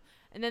it. I don't know.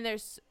 And then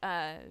there's,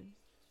 I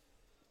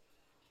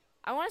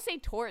want to say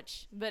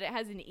Torch, but it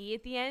has an E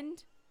at the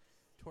end.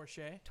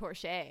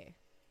 Torche.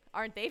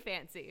 Aren't they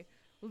fancy?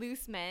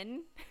 Loose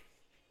Men.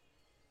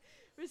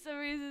 For some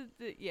reason,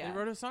 yeah. They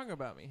wrote a song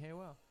about me. Hey,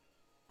 well.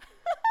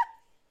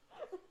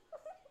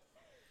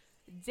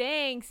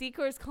 Dang,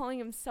 Secor's calling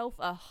himself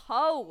a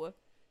hoe.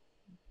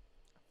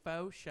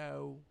 Faux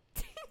show.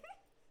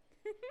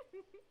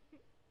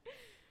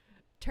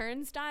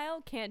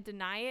 Turnstile, Can't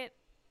Deny It.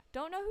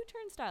 Don't know who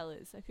Turnstile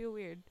is. I feel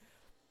weird.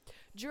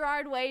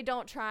 Gerard Way,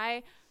 Don't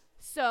Try.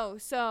 So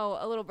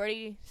a little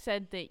birdie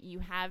said that you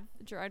have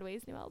Gerard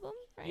Way's new album,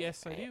 right?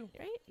 Yes, I do.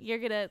 Right? You're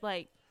gonna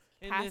like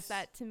In pass this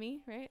that to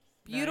me, right?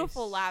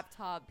 Beautiful nice,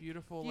 laptop.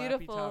 Beautiful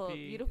Beautiful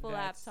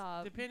that's-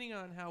 laptop. Depending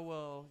on how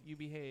well you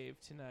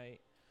behave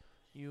tonight,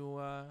 you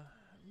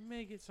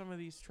may get some of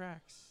these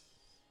tracks.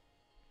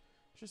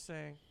 Just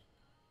saying.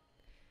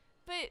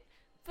 But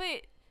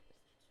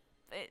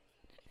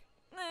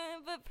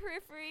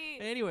Periphery.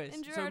 Anyways,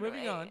 and so Gerard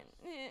moving Way, on.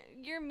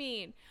 You're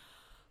mean.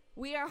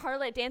 We Are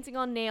Harlot, Dancing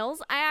on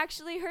Nails. I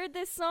actually heard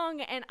this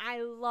song and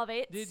I love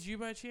it. Did you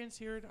by chance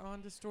hear it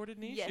on Distorted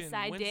Nation? Yes,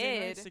 I Wednesday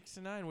did. Night, 6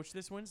 to 9, which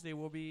this Wednesday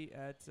will be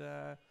at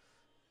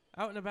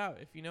Out and About.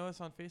 If you know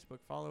us on Facebook,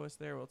 follow us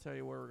there. We'll tell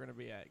you where we're going to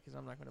be at because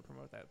I'm not going to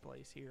promote that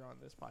place here on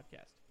this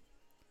podcast.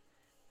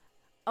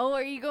 Oh,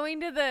 are you going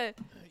to the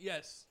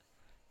Yes.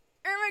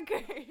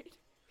 Ermagerd?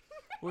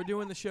 We're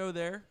doing the show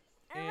there.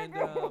 And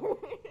Ermagerd.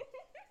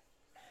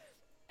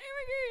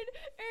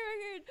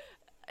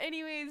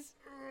 Anyways.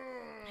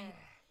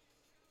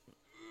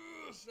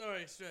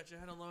 Sorry, Stretch. I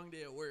had a long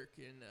day at work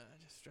and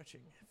just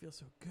stretching. It feels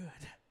so good.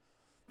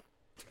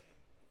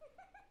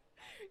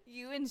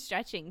 You and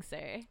stretching,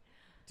 sir.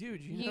 Dude,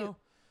 you know,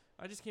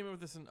 I just came up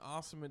with an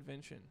awesome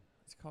invention.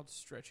 It's called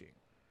stretching.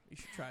 You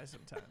should try it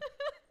sometime.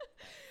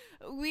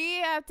 We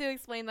have to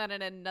explain that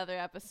in another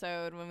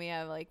episode when we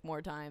have like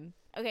more time.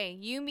 Okay,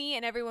 You, Me,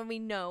 and Everyone We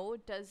Know.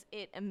 Does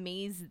It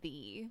Amaze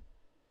Thee?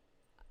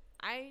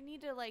 I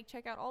need to like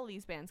check out all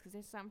these bands because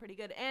they sound pretty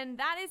good. And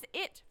that is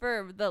it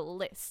for the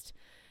list.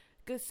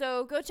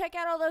 So go check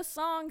out all those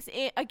songs.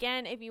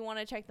 Again, if you want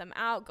to check them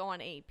out, go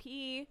on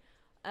AP,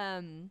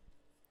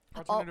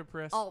 Alternative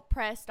Press.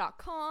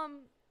 altpress.com,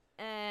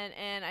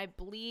 and I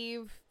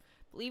believe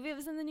it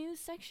was in the news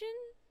section,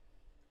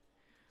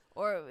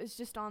 or it was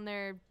just on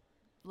their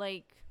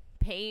like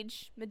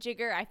page.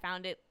 Majigger, I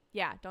found it.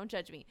 Yeah, don't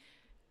judge me.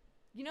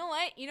 You know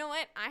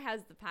what? I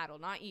has the paddle,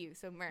 not you.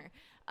 So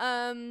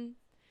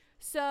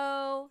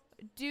So,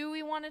 do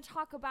we want to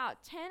talk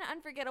about 10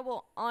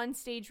 unforgettable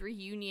onstage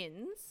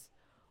reunions?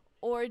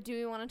 Or do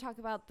we want to talk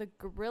about the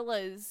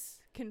Gorillaz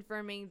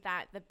confirming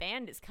that the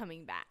band is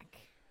coming back?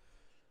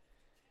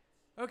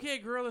 Okay,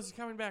 Gorillaz is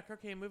coming back.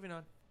 Okay, moving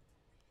on.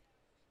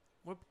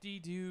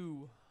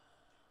 Whoop-de-doo.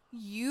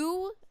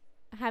 You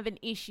have an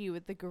issue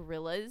with the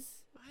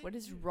Gorillaz. What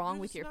is wrong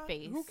with your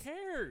face? Who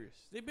cares?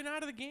 They've been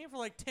out of the game for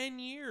like 10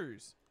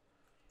 years.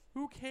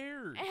 Who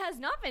cares? It has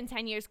not been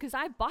 10 years because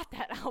I bought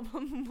that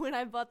album when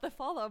I bought the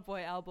Fall Out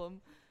Boy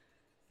album.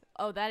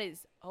 Oh,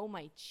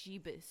 my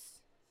Jeebus.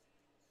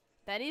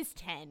 That is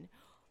 10.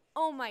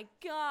 Oh my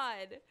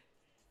god.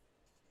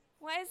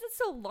 Why is it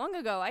so long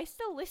ago? I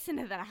still listen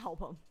to that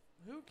album.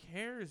 Who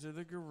cares? They're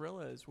the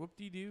Gorillaz.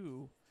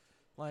 Whoop-de-doo.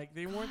 Like,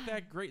 they weren't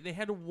that great. They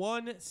had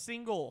one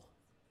single.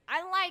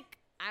 I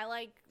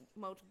like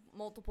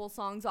multiple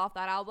songs off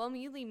that album.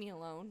 You leave me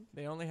alone.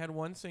 They only had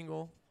one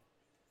single.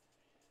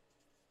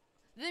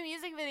 The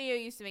music video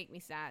used to make me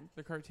sad.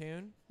 The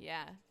cartoon.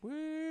 Yeah.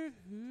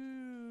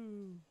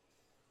 Woohoo.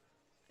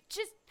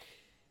 Just,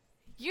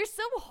 you're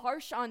so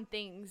harsh on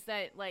things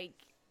that, like...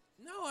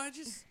 No,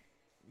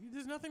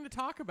 there's nothing to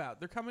talk about.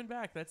 They're coming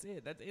back. That's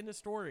it. That's end of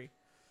story.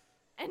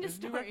 End of There's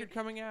a new story. record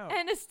coming out.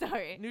 End of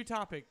story. New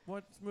topic.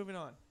 What's moving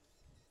on?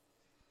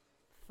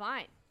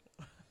 Fine.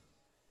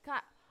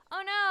 God.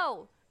 Oh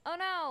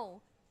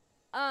no.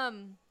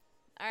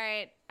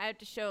 Alright. I have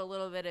to show a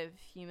little bit of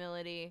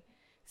humility.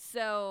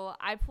 So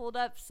I pulled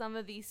up some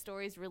of these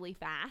stories really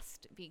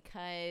fast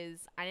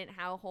because I didn't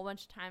have a whole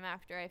bunch of time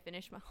after I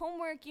finished my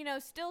homework.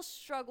 Still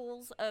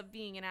struggles of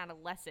being an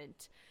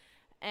adolescent.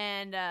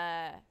 And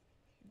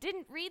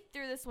didn't read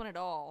through this one at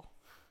all.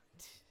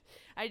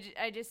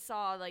 I just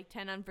saw like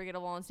 10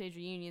 unforgettable on stage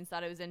reunions,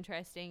 thought it was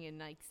interesting, and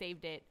like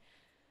saved it.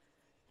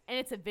 And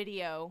it's a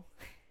video.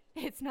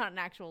 It's not an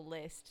actual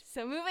list.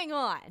 So moving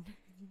on.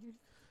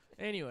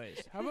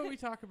 Anyways, how about we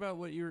talk about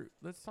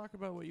let's talk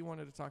about what you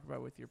wanted to talk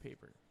about with your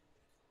paper.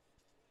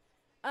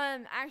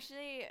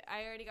 Actually,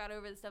 I already got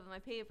over the stuff in my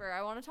paper.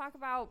 I want to talk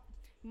about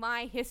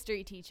my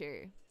history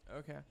teacher.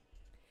 Okay.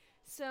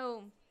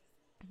 So,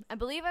 I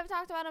believe I've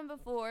talked about him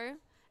before,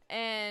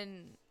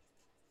 and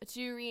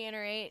to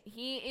reiterate,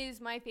 he is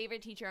my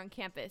favorite teacher on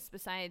campus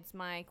besides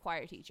my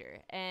choir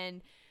teacher,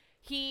 and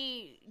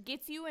he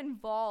gets you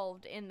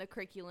involved in the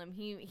curriculum.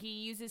 He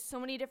uses so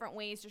many different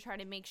ways to try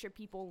to make sure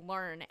people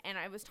learn, and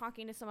I was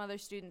talking to some other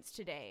students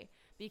today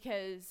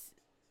because,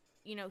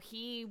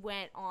 he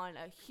went on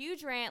a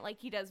huge rant like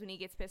he does when he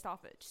gets pissed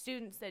off at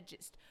students that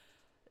just,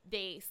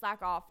 they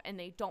slack off and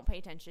they don't pay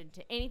attention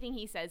to anything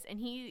he says, and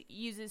he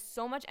uses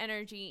so much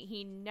energy.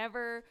 He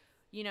never,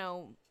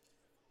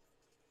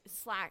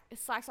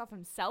 slacks off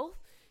himself.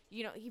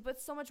 He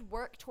puts so much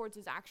work towards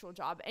his actual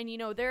job, and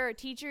there are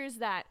teachers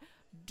that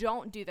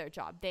don't do their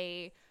job.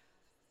 They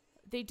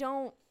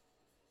don't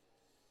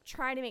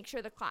try to make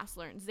sure the class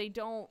learns. They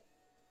don't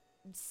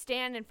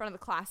stand in front of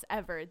the class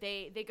ever.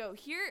 They go,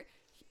 here,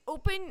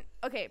 open.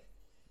 Okay,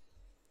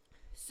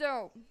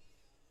 so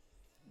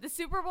the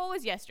Super Bowl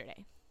was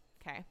yesterday.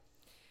 Okay,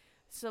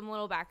 some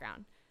little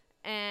background.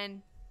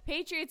 And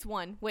Patriots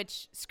won,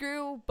 which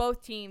screw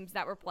both teams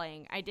that were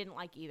playing. I didn't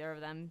like either of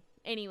them.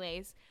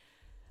 Anyways,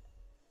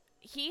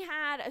 he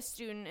had a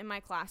student in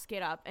my class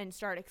get up and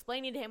start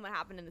explaining to him what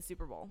happened in the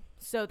Super Bowl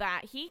so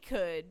that he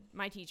could,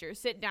 my teacher,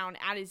 sit down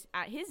at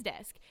his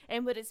desk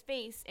and put his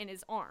face in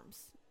his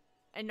arms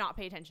and not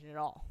pay attention at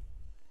all.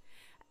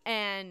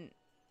 And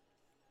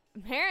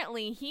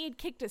apparently he had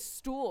kicked a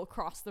stool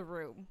across the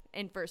room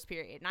in first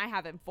period, and I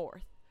have him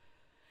fourth.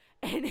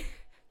 And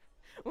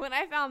when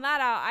I found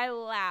that out, I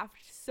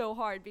laughed so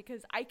hard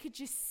because I could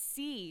just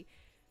see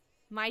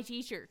my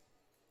teacher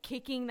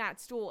kicking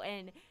that stool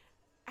and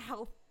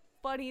how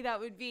funny that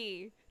would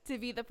be to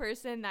be the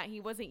person that he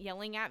wasn't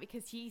yelling at,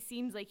 because he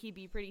seems like he'd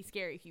be pretty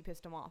scary if you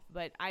pissed him off,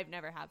 but I've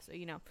never have, so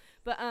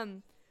But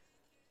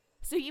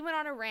so he went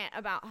on a rant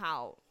about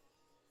how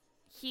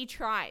he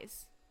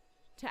tries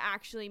to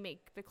actually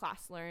make the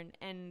class learn,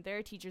 and there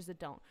are teachers that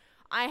don't.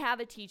 I have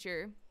a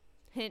teacher,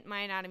 hint my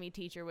anatomy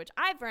teacher, which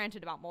I've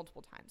ranted about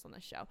multiple times on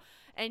this show,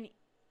 and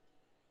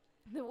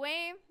the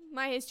way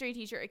my history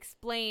teacher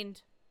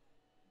explained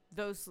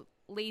those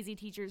lazy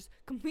teachers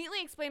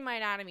completely explained my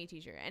anatomy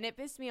teacher, and it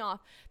pissed me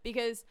off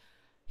because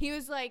He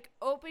was like,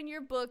 open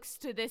your books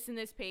to this and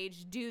this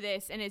page, do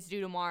this, and it's due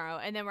tomorrow.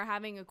 And then we're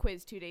having a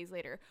quiz 2 days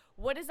later.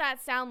 What does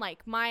that sound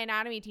like? My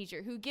anatomy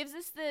teacher who gives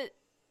us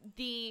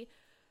the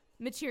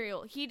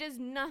material. He does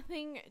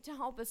nothing to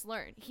help us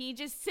learn. He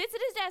just sits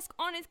at his desk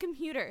on his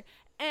computer.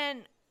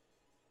 And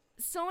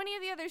so many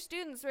of the other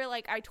students were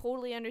like, I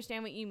totally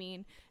understand what you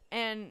mean.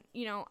 And,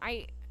 you know,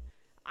 I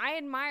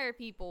admire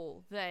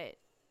people that,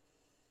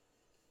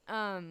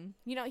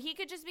 you know, he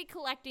could just be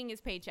collecting his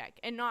paycheck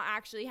and not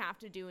actually have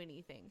to do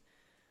anything.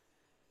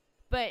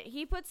 But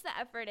he puts the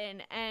effort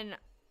in, and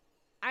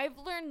I've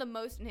learned the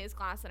most in his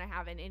class than I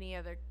have in any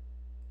other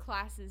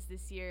classes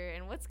this year.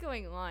 And what's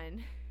going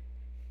on?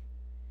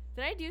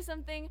 Did I do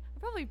something? I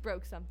probably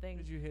broke something.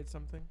 Did you hit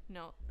something?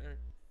 No. There.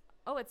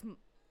 Oh, it's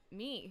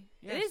me.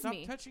 Yeah, it is stop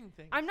me. touching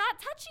things. I'm not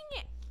touching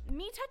it.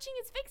 Me touching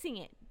is fixing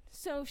it.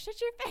 So shut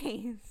your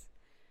face.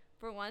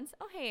 For once.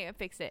 Oh, hey, I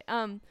fixed it.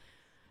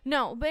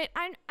 No, but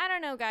I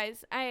don't know,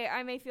 guys.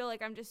 I may feel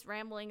like I'm just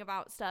rambling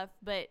about stuff,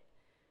 but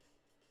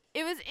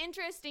it was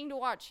interesting to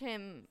watch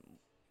him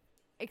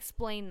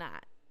explain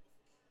that.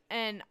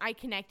 And I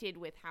connected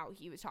with how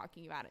he was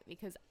talking about it,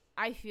 because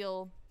I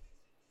feel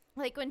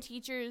like when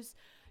teachers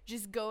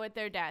just go at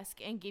their desk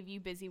and give you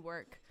busy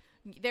work,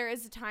 there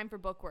is a time for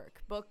book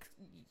work.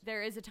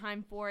 There is a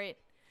time for it,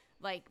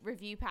 like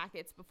review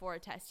packets before a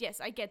test.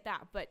 Yes, I get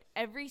that. But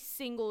every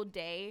single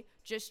day,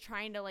 just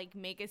trying to like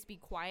make us be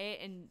quiet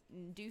and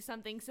do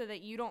something so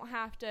that you don't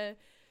have to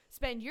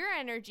spend your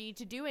energy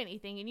to do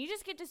anything, and you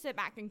just get to sit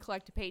back and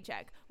collect a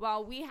paycheck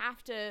while we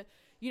have to,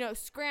 you know,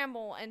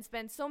 scramble and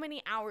spend so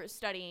many hours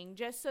studying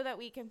just so that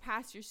we can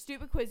pass your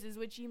stupid quizzes,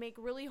 which you make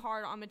really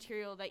hard on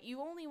material that you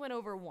only went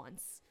over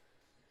once.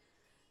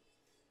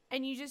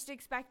 And you just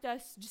expect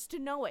us just to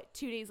know it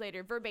 2 days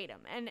later,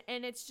 verbatim. And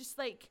it's just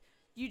like,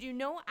 you do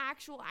no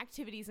actual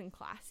activities in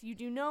class. You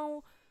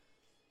do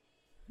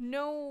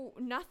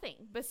nothing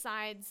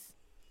besides,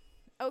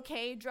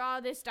 okay, draw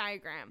this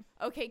diagram.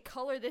 Okay,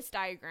 color this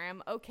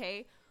diagram.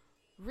 Okay,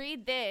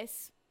 read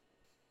this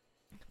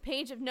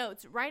page of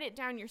notes, write it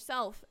down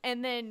yourself,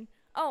 and then,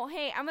 oh,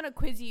 hey, I'm going to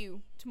quiz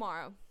you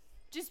tomorrow.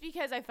 Just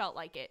because I felt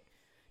like it.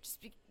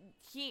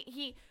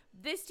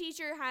 This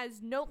teacher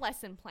has no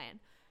lesson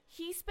plan.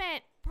 He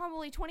spent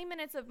probably 20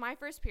 minutes of my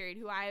first period,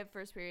 who I have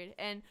first period,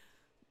 and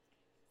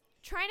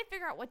trying to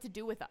figure out what to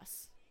do with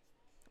us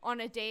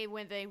on a day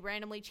when they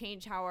randomly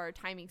changed how our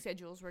timing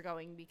schedules were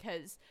going,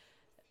 because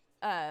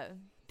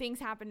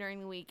things happened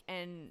during the week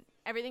and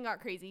everything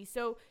got crazy.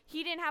 So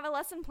he didn't have a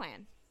lesson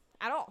plan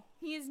at all.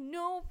 He has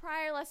no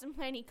prior lesson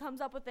plan. He comes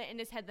up with it in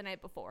his head the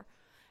night before.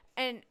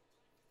 And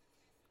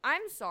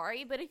I'm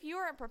sorry, but if you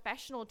are a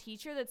professional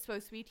teacher that's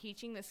supposed to be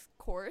teaching this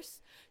course,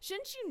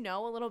 shouldn't you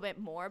know a little bit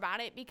more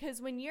about it?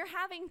 Because when you're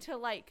having to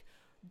like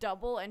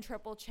double and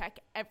triple check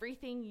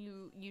everything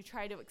you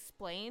try to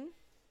explain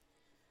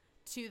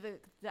to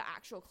the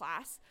actual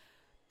class,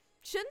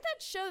 shouldn't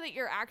that show that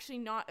you're actually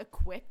not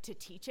equipped to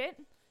teach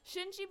it?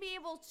 Shouldn't you be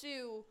able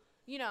to,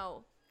 you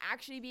know,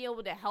 actually be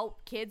able to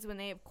help kids when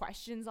they have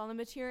questions on the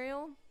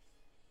material?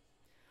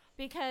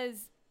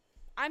 Because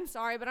I'm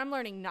sorry, but I'm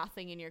learning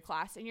nothing in your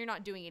class, and you're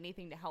not doing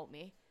anything to help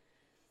me.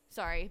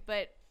 Sorry,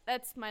 but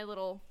that's my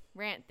little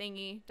rant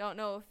thingy. Don't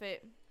know if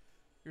it...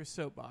 Your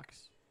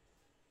soapbox.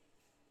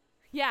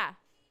 Yeah,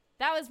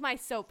 that was my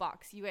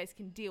soapbox. You guys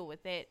can deal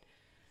with it.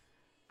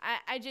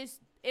 I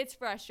just... It's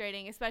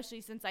frustrating,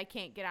 especially since I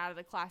can't get out of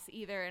the class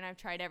either, and I've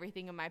tried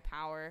everything in my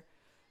power.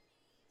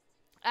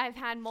 I've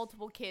had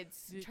multiple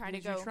kids try to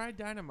go... Did you try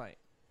dynamite?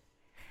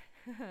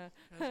 'Cause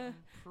I'm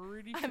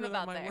pretty sure I'm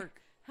about that might there.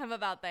 work. I'm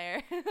about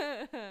there.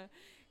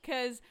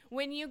 Because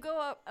when you go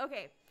up...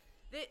 Okay,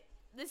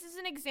 this is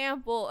an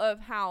example of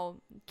how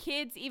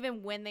kids,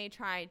 even when they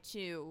try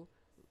to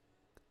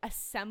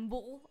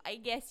assemble, I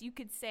guess you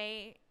could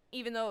say,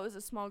 even though it was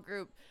a small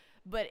group,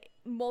 but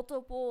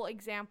multiple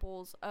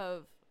examples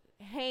of,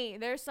 hey,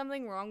 there's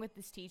something wrong with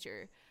this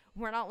teacher.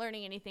 We're not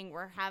learning anything.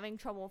 We're having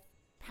trouble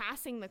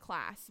passing the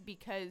class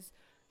because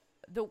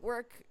the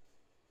work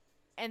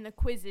and the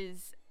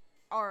quizzes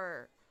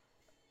are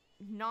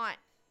not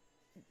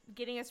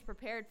getting us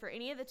prepared for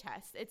any of the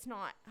tests. It's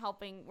not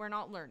helping. We're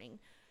not learning.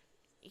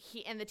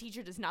 And the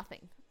teacher does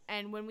nothing.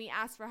 And when we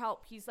ask for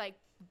help, he's like,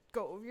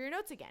 go over your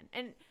notes again.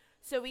 And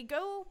so we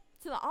go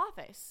to the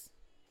office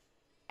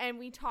and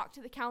we talk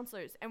to the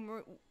counselors. And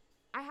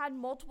I had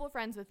multiple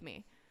friends with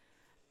me.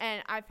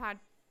 And I've had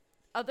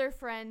other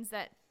friends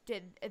that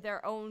did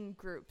their own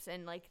groups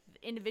and like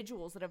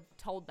individuals that have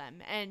told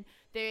them. And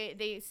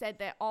they said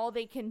that all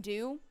they can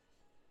do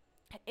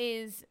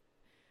is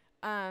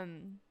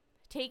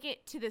take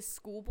it to the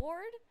school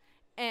board,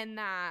 and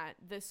that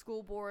the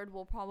school board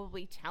will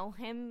probably tell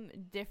him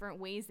different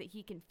ways that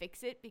he can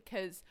fix it,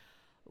 because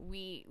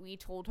we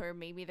told her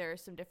maybe there are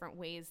some different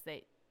ways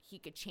that he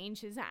could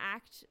change his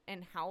act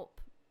and help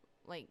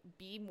like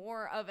be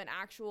more of an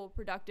actual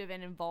productive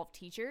and involved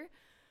teacher.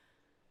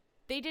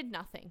 They did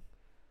nothing.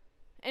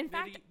 In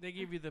fact, they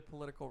gave you the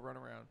political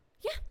runaround.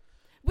 Yeah,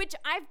 which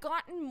I've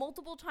gotten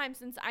multiple times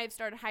since I've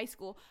started high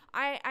school.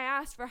 I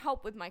asked for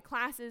help with my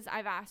classes.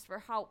 I've asked for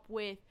help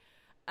with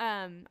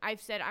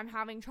I've said I'm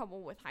having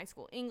trouble with high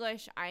school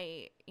English.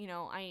 I'm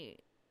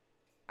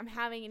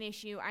having an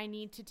issue. I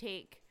need to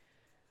take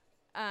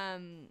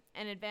an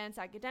advanced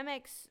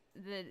academics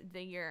the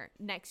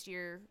next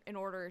year in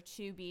order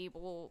to be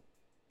able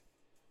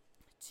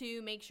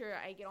to make sure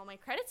I get all my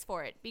credits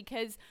for it,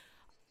 because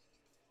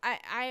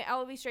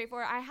I'll be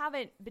straightforward. I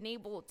haven't been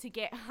able to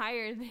get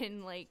higher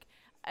than like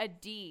a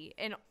D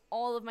in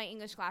all of my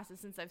English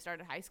classes since I've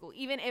started high school,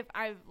 even if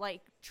I've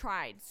like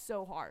tried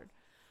so hard.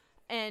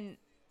 And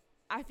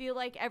I feel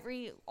like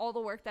all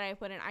the work that I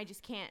put in, I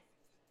just can't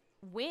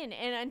win.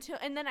 And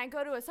then I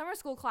go to a summer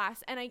school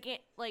class and I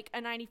get like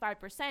a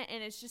 95%,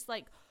 and it's just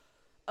like,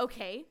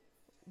 okay,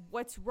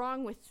 what's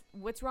wrong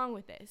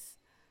with this?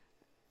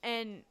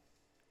 And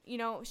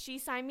she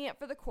signed me up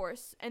for the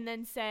course and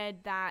then said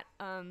that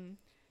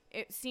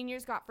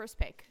seniors got first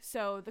pick,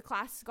 so the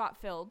class got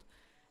filled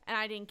and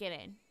I didn't get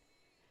in.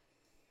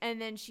 And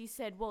then she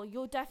said, well,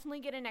 you'll definitely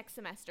get in next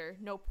semester,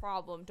 no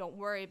problem, don't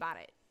worry about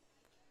it.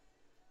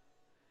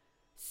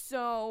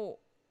 So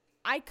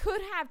I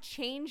could have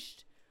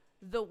changed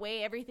the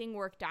way everything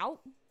worked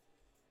out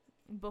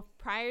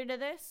prior to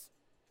this.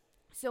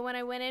 So when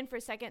I went in for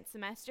second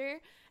semester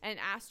and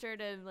asked her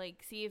to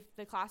like see if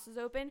the class was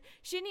open,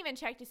 she didn't even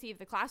check to see if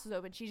the class was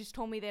open. She just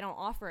told me they don't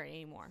offer it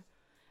anymore.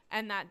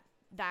 And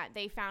that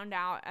they found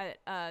out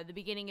at the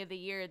beginning of the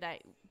year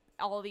that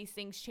all these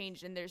things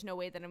changed and there's no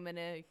way that I'm going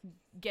to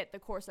get the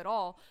course at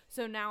all.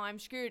 So now I'm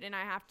screwed and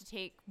I have to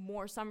take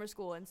more summer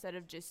school instead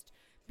of just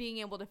being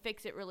able to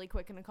fix it really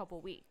quick in a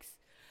couple weeks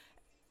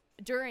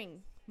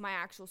during my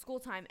actual school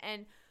time.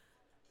 And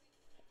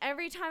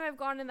every time I've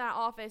gone in that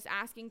office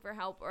asking for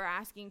help or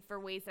asking for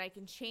ways that I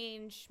can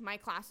change my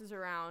classes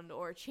around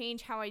or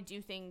change how I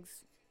do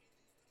things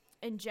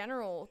in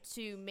general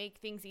to make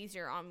things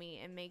easier on me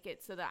and make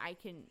it so that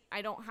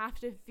I don't have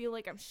to feel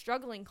like I'm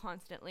struggling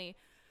constantly,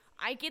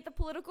 I get the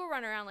political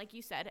runaround, like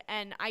you said,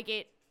 and I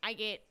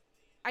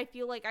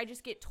feel like I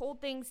just get told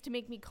things to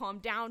make me calm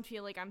down,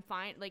 feel like I'm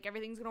fine, like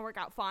everything's gonna work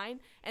out fine,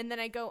 and then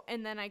I go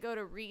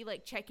to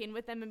check in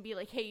with them and be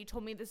like, hey, you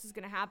told me this is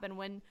gonna happen.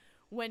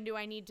 When do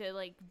I need to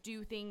like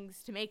do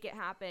things to make it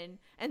happen?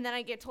 And then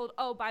I get told,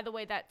 oh, by the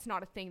way, that's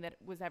not a thing that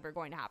was ever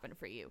going to happen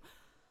for you.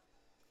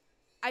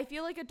 I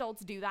feel like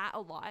adults do that a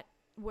lot,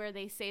 where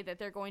they say that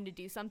they're going to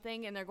do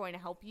something and they're going to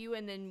help you,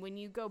 and then when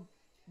you go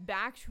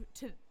back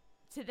to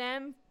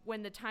them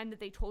when the time that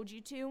they told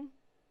you to,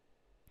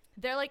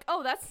 they're like,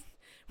 oh,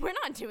 we're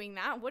not doing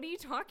that. What are you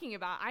talking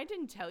about? I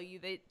didn't tell you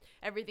that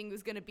everything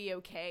was going to be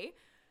okay.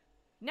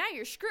 Now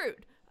you're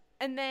screwed.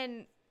 And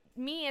then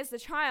me as the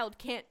child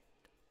can't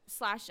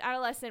 /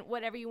 adolescent,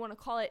 whatever you want to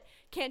call it,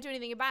 can't do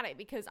anything about it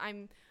because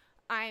I'm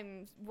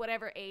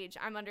whatever age,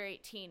 I'm under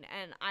 18,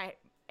 and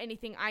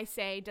anything I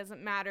say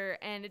doesn't matter.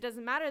 And it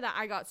doesn't matter that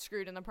I got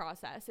screwed in the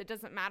process. It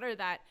doesn't matter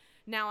that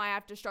now I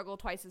have to struggle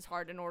twice as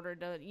hard in order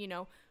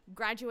to,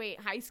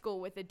 graduate high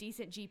school with a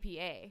decent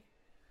GPA.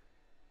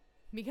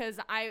 Because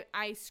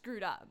I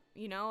screwed up,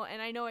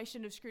 and I know I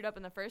shouldn't have screwed up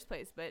in the first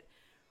place, but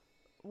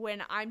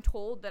when I'm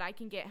told that I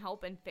can get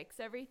help and fix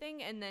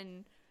everything, and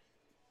then,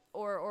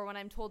 or when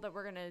I'm told that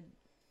we're going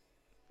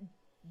to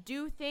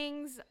do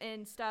things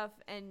and stuff,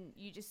 and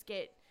you just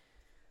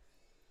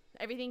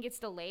everything gets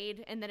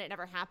delayed, and then it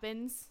never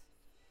happens.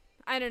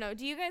 I don't know.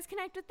 Do you guys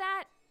connect with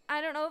that?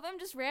 I don't know if I'm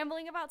just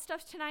rambling about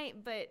stuff tonight,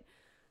 but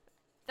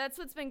that's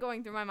what's been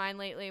going through my mind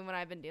lately and what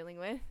I've been dealing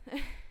with.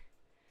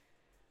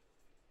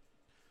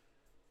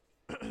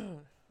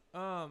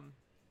 I'm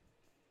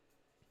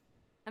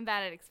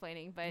bad at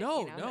explaining, but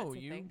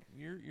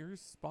you're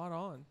spot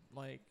on.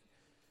 Like,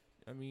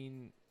 I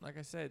mean, like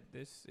I said,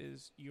 this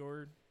is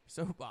your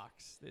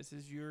soapbox. This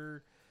is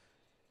your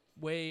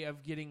way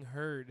of getting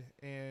heard.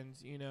 And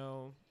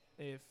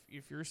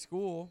if your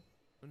school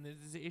and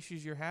there's the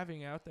issues you're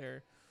having out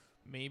there,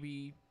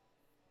 maybe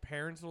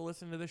parents will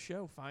listen to the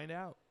show, find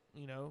out.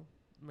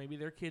 Maybe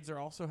their kids are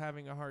also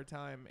having a hard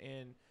time,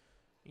 and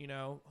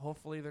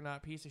hopefully they're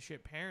not piece of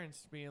shit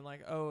parents being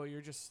like, oh,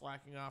 you're just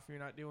slacking off, you're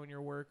not doing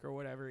your work or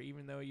whatever,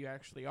 even though you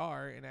actually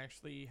are and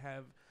actually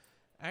have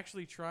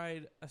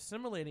tried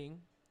assimilating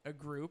a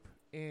group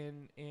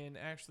and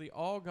actually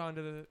all gone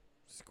to the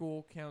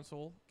school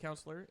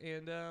counselor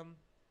and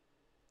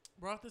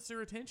brought this to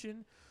their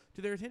attention,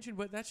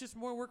 but that's just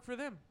more work for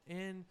them.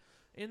 And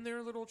in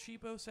their little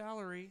cheapo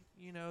salary,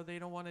 they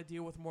don't want to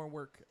deal with more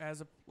work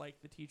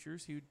like the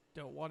teachers who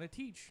don't want to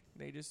teach.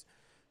 They just,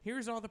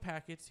 here's all the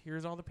packets,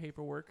 here's all the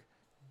paperwork,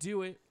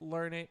 do it,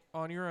 learn it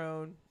on your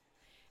own.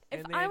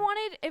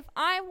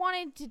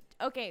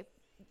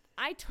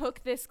 I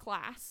took this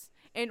class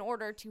in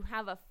order to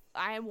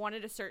I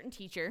wanted a certain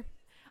teacher.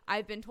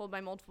 I've been told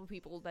by multiple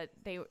people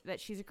that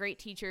she's a great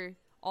teacher,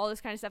 all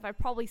this kind of stuff. I've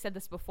probably said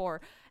this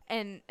before,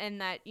 and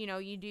that,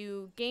 you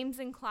do games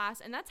in class,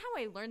 and that's how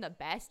I learn the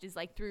best, is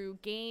like through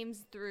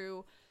games,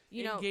 through,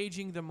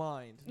 engaging the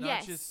mind,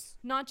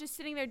 not just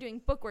sitting there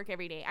doing bookwork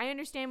every day. I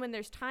understand when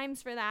there's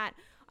times for that.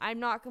 I'm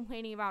not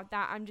complaining about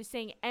that. I'm just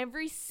saying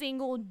every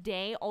single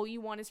day, all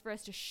you want is for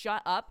us to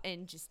shut up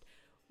and just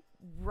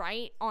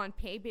write on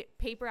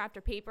paper after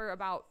paper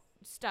about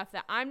stuff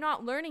that I'm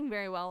not learning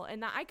very well,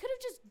 and that I could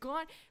have just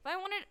gone if I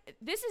wanted.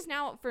 This is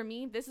now for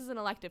me. This is an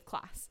elective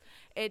class.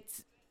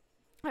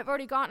 I've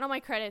already gotten all my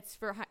credits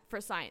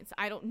for science.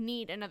 I don't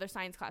need another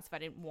science class if I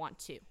didn't want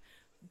to.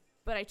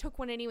 But I took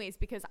one anyways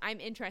because I'm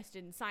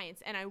interested in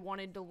science and I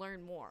wanted to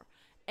learn more.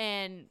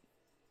 And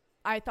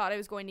I thought I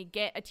was going to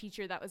get a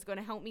teacher that was going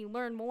to help me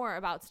learn more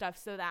about stuff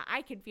so that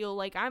I could feel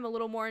like I'm a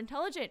little more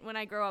intelligent when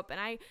I grow up and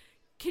I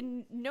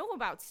can know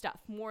about stuff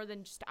more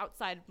than just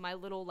outside of my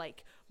little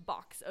like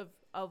box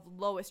of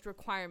lowest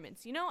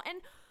requirements, you know?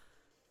 And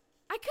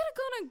I could have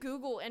gone on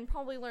Google and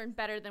probably learned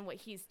better than what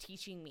he's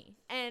teaching me.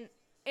 And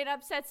it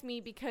upsets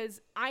me because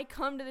I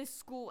come to this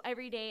school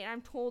every day and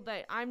I'm told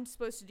that I'm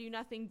supposed to do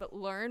nothing but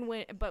learn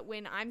but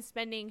when I'm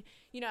spending,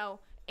 8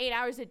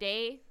 hours a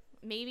day,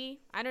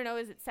 maybe, I don't know,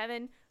 is it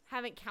 7?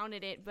 Haven't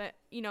counted it, but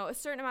a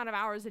certain amount of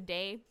hours a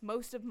day,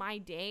 most of my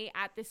day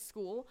at this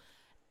school,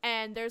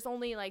 and there's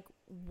only like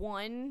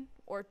one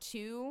or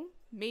two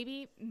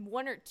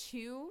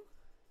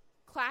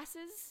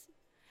classes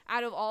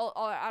out of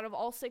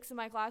all 6 of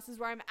my classes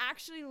where I'm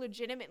actually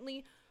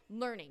legitimately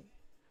learning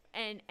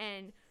and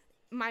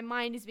my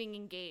mind is being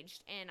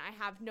engaged and I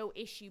have no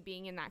issue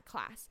being in that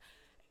class.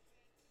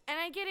 And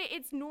I get it,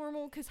 it's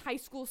normal because high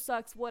school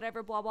sucks,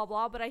 whatever, blah, blah,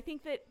 blah. But I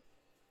think that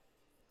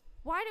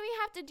why do we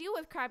have to deal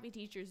with crappy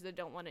teachers that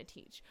don't want to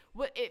teach?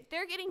 What if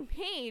they're getting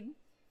paid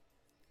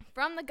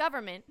from the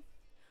government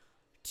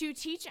to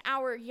teach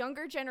our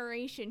younger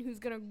generation who's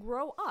going to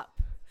grow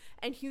up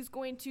and who's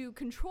going to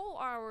control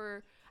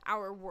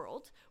our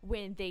world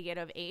when they get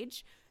of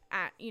age?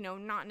 At,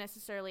 not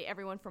necessarily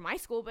everyone from my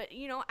school, but,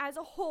 as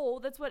a whole,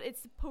 that's what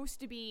it's supposed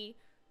to be,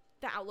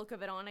 the outlook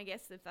of it on, I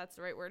guess, if that's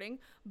the right wording.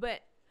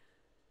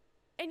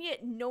 And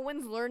yet no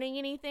one's learning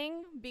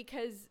anything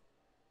because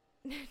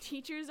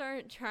teachers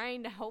aren't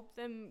trying to help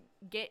them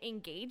get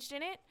engaged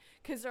in it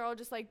because they're all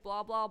just like,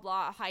 blah, blah,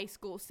 blah, high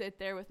school, sit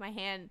there with my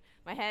head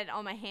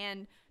on my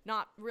hand,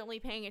 not really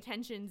paying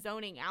attention,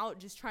 zoning out,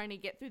 just trying to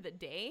get through the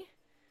day.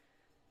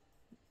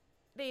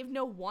 They have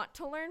no want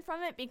to learn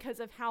from it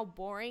because of how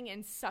boring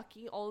and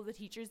sucky all of the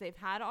teachers they've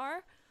had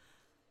are.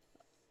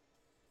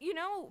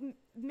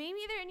 Maybe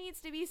there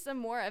needs to be some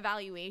more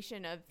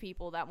evaluation of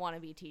people that want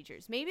to be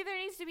teachers. Maybe there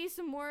needs to be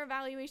some more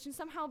evaluation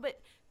somehow,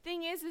 but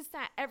thing is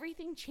that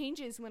everything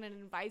changes when an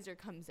advisor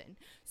comes in.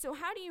 So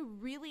how do you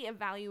really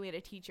evaluate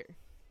a teacher?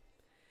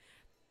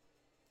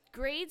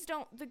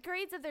 The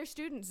grades of their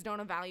students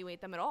don't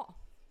evaluate them at all.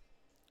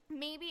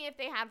 Maybe if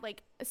they had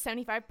like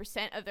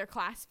 75% of their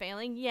class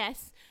failing,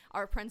 yes,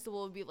 our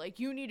principal would be like,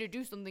 you need to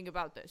do something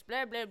about this,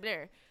 blah, blah,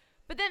 blah.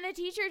 But then the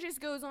teacher just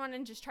goes on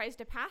and just tries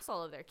to pass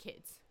all of their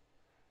kids.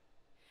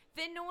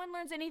 Then no one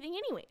learns anything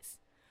anyways.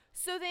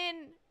 So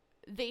then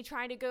they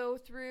try to go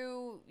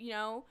through,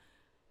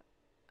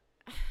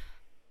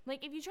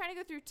 like if you try to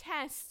go through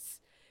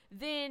tests,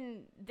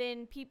 then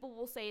people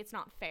will say it's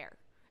not fair.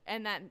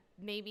 And that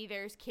maybe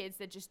there's kids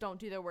that just don't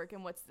do their work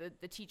and what's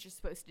the teacher's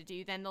supposed to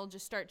do. Then they'll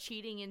just start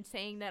cheating and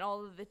saying that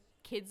all of the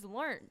kids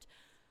learned.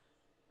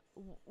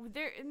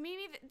 There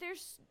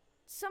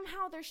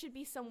should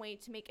be some way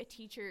to make a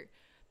teacher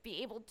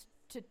be able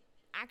to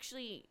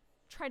actually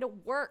try to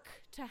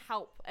work to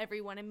help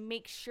everyone and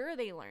make sure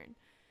they learn.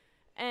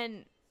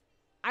 And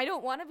I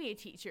don't want to be a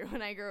teacher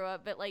when I grow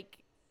up, but like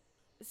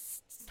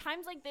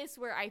times like this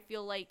where I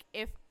feel like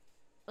if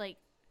like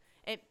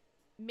it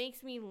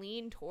makes me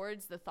lean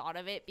towards the thought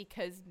of it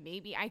because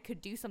maybe I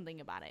could do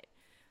something about it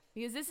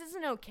because this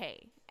isn't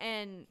okay.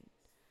 And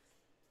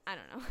I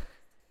don't know.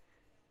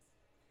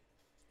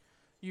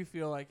 You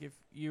feel like if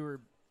you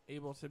were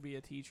able to be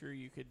a teacher,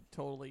 you could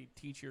totally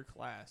teach your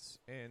class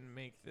and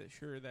make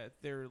sure that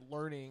they're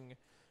learning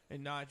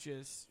and not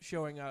just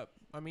showing up.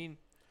 I mean,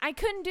 I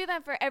couldn't do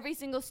that for every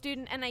single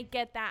student, and I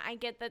get that. I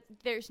get that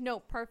there's no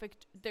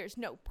perfect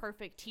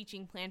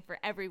teaching plan for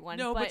everyone.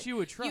 No, but you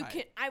would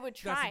try. I would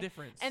try. That's the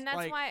difference. And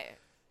that's why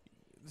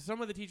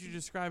some of the teachers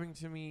describing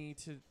to me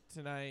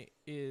tonight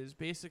is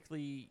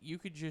basically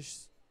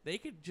they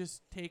could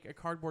just take a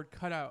cardboard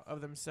cutout of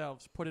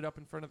themselves, put it up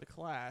in front of the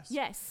class.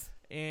 Yes.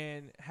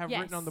 And have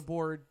written on the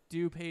board,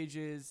 do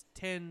pages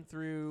 10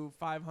 through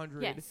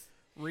 500, yes.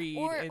 read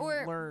and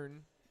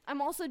learn. I'm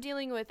also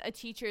dealing with a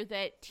teacher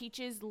that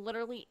teaches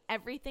literally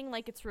everything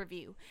like it's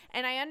review.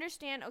 And I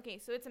understand, okay,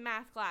 so it's a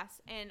math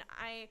class, and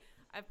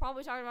I've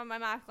probably talked about my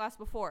math class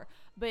before,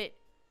 but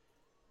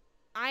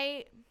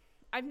I've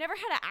never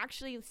had to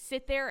actually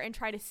sit there and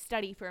try to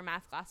study for a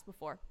math class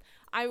before.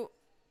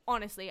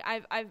 Honestly,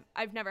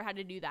 I've never had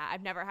to do that.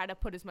 I've never had to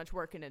put as much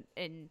work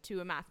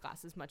into a math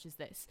class as much as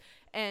this.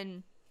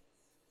 And,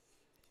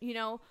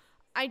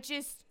 I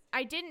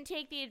didn't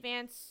take the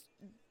advanced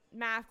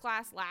math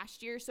class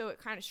last year, so it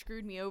kind of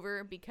screwed me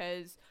over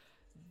because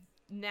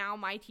now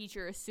my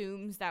teacher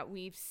assumes that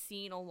we've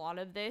seen a lot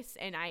of this,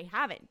 and I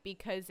haven't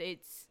because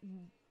it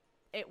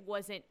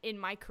wasn't in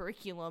my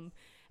curriculum.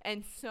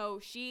 And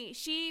so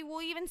she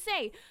will even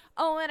say,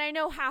 oh, and I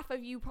know half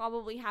of you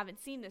probably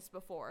haven't seen this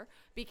before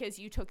because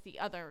you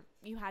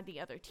had the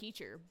other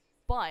teacher,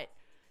 but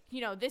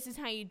this is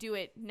how you do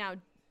it. Now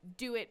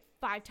do it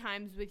 5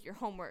 times with your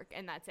homework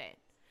and that's it.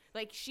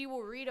 Like, she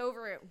will read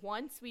over it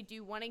once, we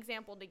do one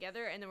example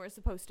together, and then we're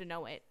supposed to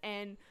know it.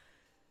 And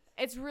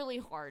it's really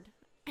hard.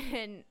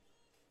 And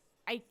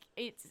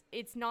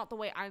it's not the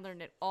way I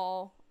learned it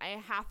all.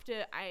 I have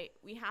to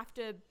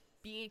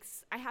be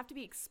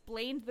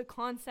explained the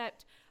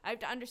concept. I have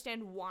to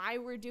understand why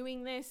we're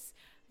doing this.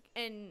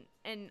 And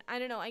I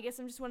don't know, I guess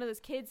I'm just one of those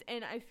kids,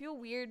 and I feel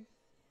weird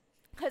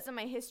because of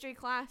my history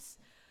class.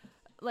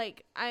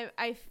 Like,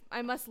 I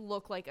must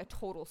look like a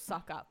total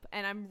suck up,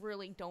 and I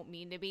really don't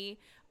mean to be.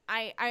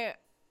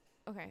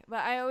 Okay, but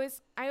I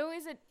always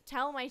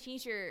tell my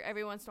teacher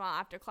every once in a while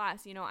after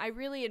class, you know, I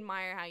really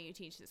admire how you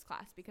teach this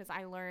class because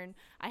I learn,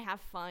 I have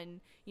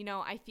fun, you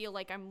know, I feel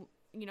like I'm,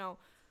 you know,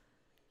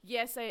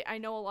 yes, I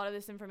know a lot of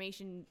this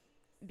information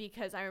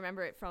because I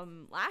remember it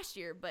from last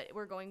year, but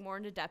we're going more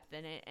into depth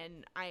in it,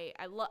 and I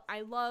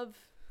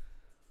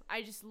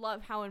just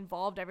love how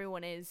involved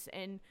everyone is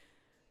and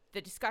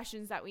the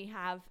discussions that we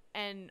have,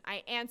 and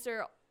I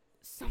answer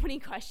so many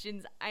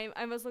questions.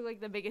 I must look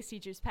like the biggest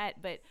teacher's pet,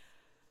 but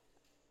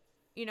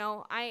you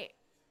know, I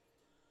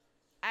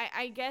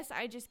guess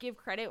I just give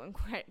credit when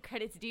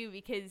credit's due,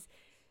 because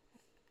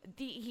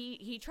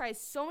he tries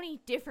so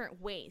many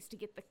different ways to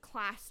get the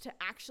class to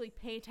actually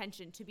pay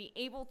attention, to be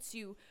able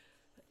to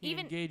He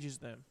engages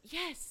them.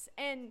 Yes,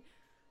 and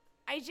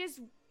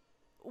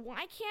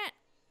why can't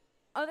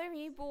other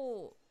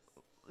people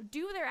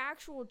do their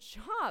actual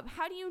job?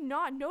 How do you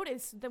not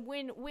notice that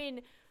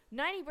when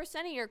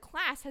 90% of your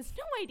class has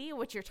no idea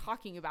what you're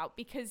talking about,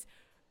 because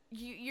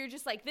you're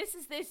just like, this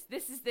is this,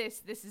 this is this,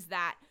 this is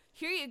that.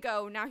 Here you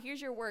go. Now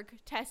here's your work.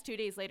 Test 2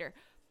 days later.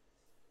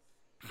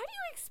 How do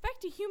you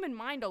expect a human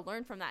mind to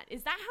learn from that?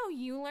 Is that how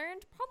you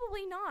learned?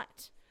 Probably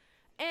not.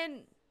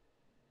 And,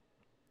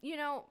 you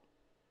know,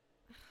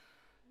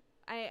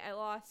 I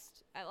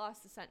lost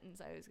the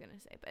sentence I was going to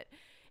say, but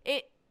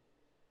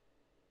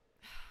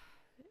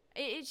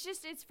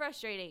it's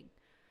frustrating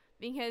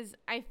because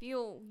I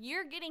feel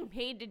you're getting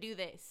paid to do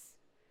this.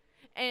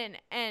 And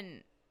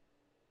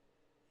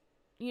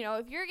you know,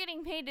 if you're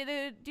getting paid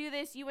to do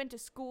this, you went to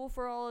school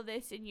for all of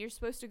this, and you're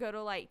supposed to go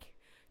to, like,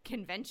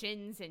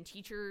 conventions and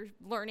teacher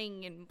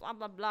learning and blah,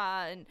 blah,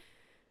 blah, and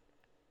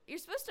you're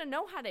supposed to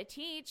know how to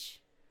teach,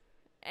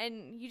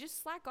 and you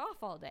just slack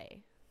off all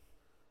day.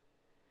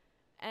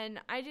 And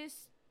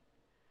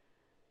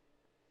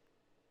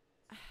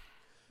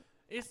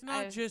it's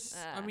not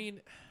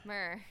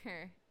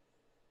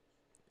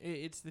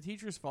it's the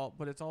teacher's fault,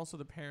 but it's also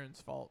the parents'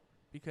 fault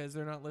because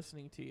they're not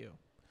listening to you.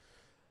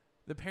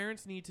 The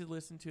parents need to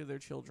listen to their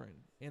children,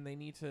 and they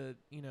need to,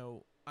 you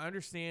know, I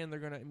understand they're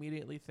going to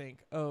immediately think,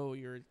 oh,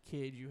 you're a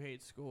kid, you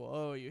hate school,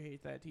 oh, you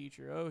hate that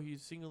teacher, oh,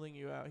 he's singling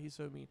you out, he's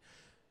so mean.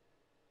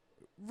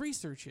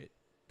 Research it.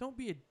 Don't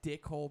be a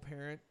dickhole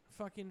parent.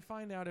 Fucking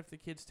find out if the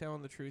kid's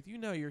telling the truth. You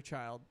know your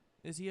child.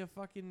 Is he a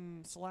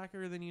fucking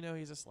slacker? Then you know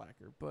he's a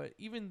slacker. But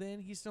even then,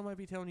 he still might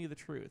be telling you the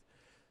truth.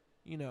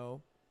 You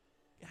know,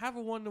 have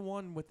a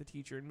one-to-one with the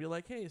teacher and be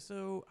like, hey,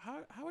 so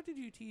how did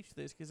you teach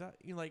this? Because,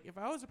 like, if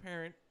I was a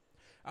parent,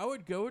 I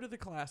would go to the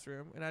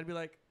classroom and I'd be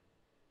like,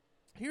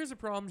 here's the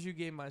problems you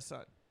gave my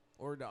son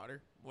or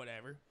daughter,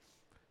 whatever.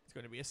 It's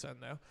going to be a son,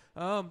 though.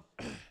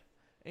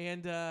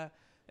 And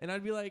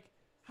I'd be like,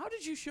 how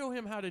did you show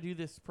him how to do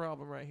this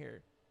problem right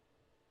here?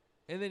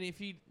 And then if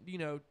he, you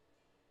know,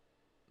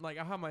 like,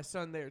 I'll have my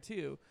son there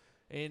too,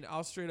 and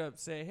I'll straight up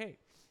say, hey,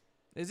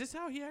 is this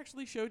how he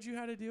actually showed you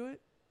how to do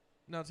it?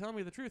 Now tell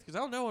me the truth, because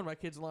I'll know when my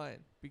kid's lying.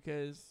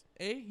 Because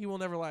A, he will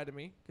never lie to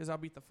me, because I'll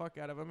beat the fuck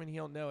out of him, and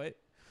he'll know it.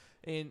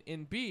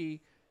 And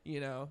B, you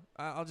know,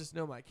 I'll just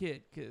know my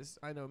kid, because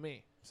I know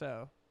me.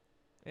 So,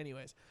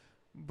 anyways.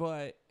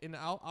 But, and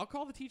I'll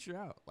call the teacher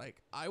out.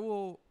 Like, I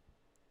will,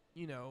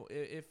 you know,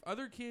 if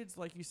other kids,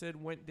 like you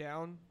said, went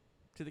down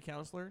to the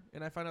counselor,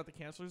 and I find out the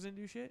counselors didn't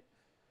do shit,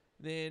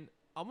 then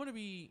I'm going to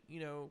be, you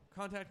know,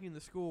 contacting the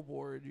school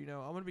board, you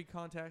know, I'm going to be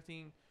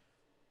contacting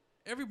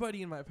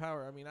everybody in my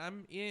power. I mean,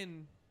 I'm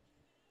in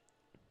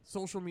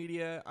social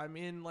media, I'm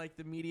in, like,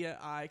 the media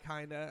eye,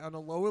 kind of, on a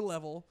lower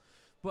level,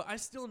 but I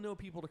still know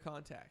people to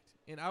contact,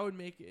 and I would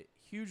make it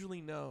hugely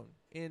known,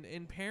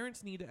 and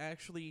parents need to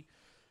actually,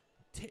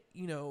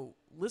 you know,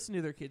 listen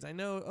to their kids. I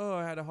know, oh,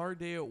 I had a hard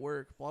day at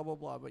work, blah, blah,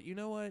 blah, but you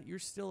know what? You're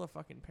still a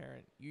fucking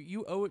parent.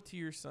 You owe it to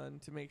your son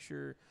to make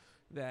sure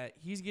that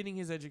he's getting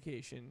his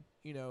education.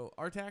 You know,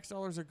 our tax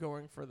dollars are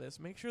going for this.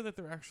 Make sure that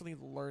they're actually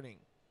learning.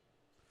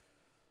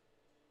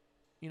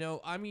 You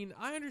know, I mean,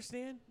 I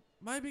understand.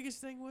 My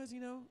biggest thing was, you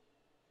know,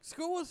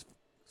 school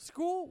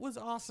was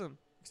awesome,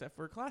 except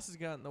for classes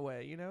got in the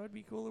way. You know, it'd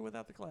be cooler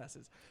without the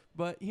classes.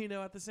 But, you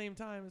know, at the same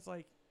time, it's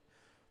like,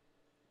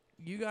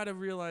 you got to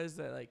realize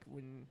that, like,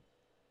 when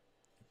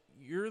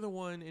you're the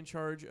one in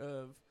charge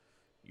of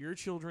your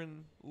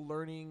children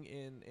learning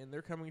and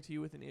they're coming to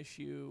you with an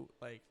issue,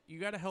 like, you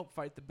got to help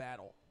fight the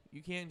battle.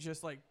 You can't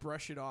just, like,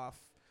 brush it off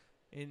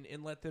and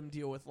let them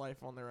deal with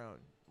life on their own.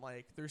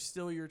 Like, there's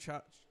still your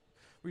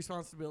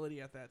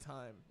responsibility at that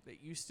time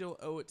that you still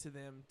owe it to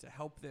them to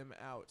help them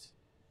out.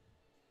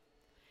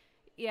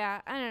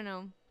 Yeah, I don't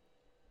know.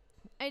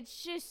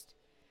 it's just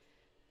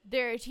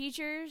there are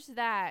teachers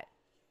that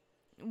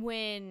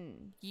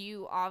when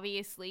you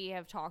obviously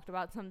have talked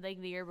about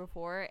something the year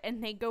before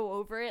and they go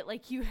over it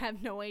like you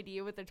have no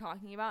idea what they're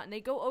talking about, and they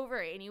go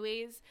over it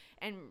anyways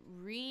and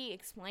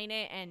re-explain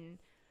it and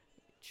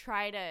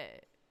try to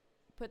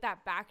put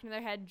that back into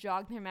their head,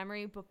 jog their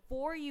memory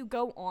before you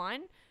go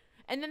on.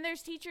 And then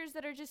there's teachers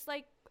that are just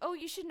like, oh,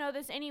 you should know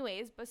this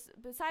anyways. But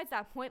besides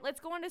that point, let's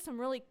go into some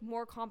really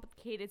more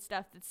complicated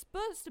stuff that's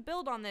supposed to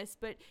build on this.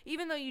 But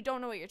even though you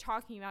don't know what you're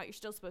talking about, you're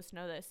still supposed to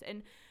know this.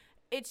 And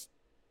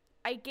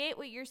I get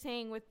what you're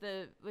saying with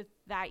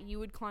that you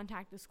would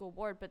contact the school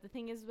board. But the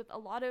thing is, with a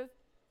lot of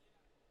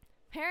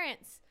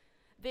parents,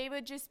 they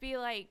would just be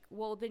like,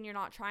 well, then you're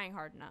not trying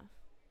hard enough.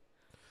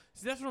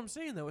 See, that's what I'm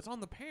saying, though. It's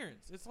on the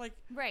parents. It's like,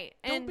 right.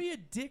 Don't be a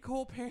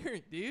dickhole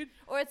parent, dude.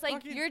 Or it's like,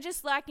 Fucking- you're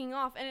just lacking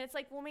off. And it's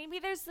like, well, maybe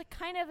there's the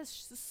kind of a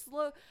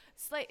slow,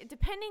 slight,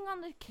 depending on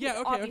the kid,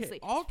 Yeah, okay, obviously.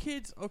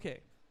 okay.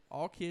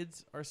 All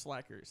kids are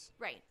slackers.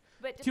 Right.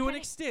 But To an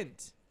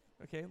extent.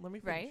 Okay, let me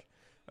finish. Right.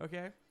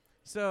 Okay?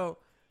 So,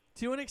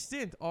 to an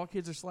extent, all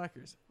kids are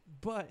slackers.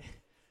 But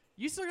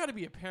you still got to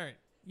be a parent.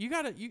 You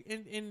got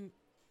to,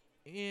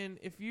 and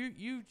if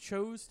you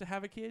chose to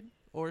have a kid,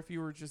 or if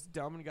you were just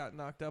dumb and got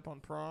knocked up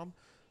on prom,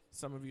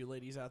 some of you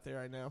ladies out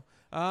there I know.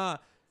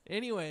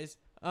 Anyways,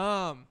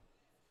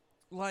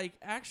 like,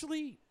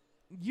 actually,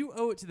 you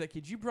owe it to that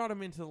kid. You brought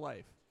him into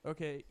life.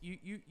 Okay?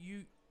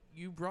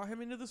 You brought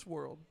him into this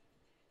world.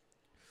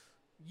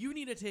 You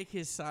need to take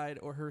his side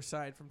or her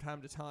side from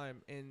time to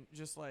time and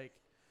just, like,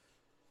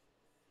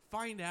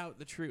 find out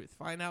the truth.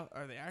 Find out,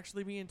 are they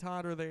actually being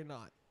taught or they're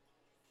not?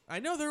 I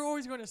know they're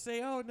always going to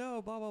say, oh,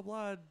 no, blah, blah,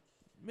 blah.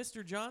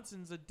 Mr.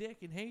 Johnson's a dick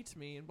and hates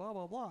me and blah,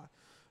 blah, blah.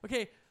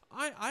 Okay,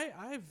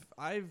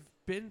 I've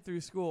been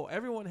through school.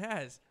 Everyone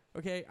has.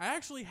 Okay, I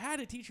actually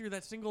had a teacher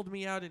that singled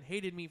me out and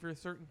hated me for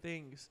certain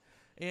things.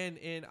 And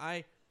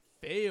I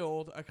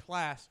failed a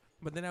class,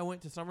 but then I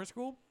went to summer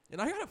school, and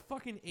I got a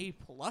fucking A+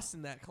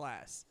 in that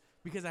class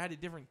because I had a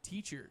different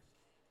teacher.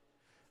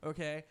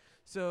 Okay,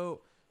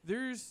 so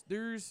there's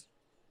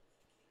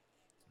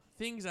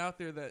things out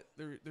there that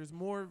there's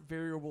more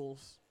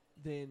variables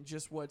than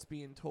just what's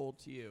being told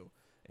to you.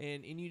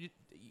 And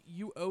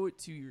you owe it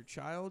to your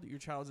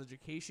child's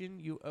education.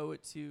 You owe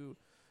it to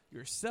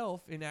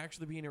yourself in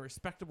actually being a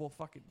respectable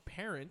fucking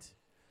parent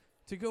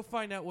to go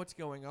find out what's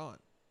going on.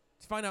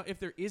 To find out if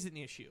there is an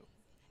issue.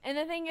 And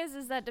the thing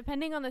is that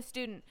depending on the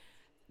student,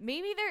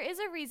 maybe there is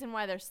a reason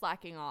why they're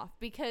slacking off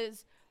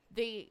because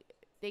they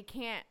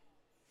can't,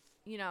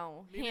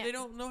 Maybe they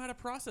don't know how to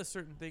process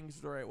certain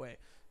things the right way.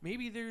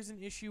 Maybe there's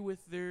an issue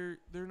with they're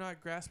not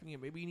grasping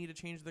it. Maybe you need to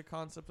change the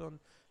concept on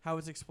how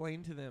it's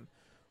explained to them.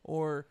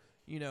 Or,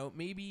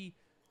 maybe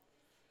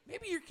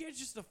your kid's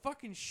just a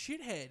fucking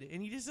shithead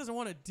and he just doesn't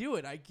want to do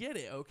it. I get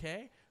it,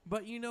 okay?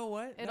 But you know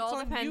what? It all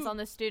depends on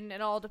the student.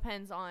 It all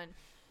depends on,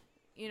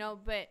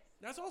 but...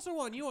 That's also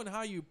on you on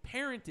how you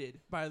parented,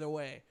 by the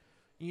way.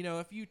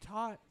 If you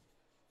taught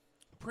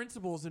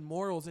principles and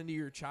morals into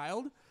your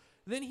child,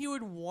 then he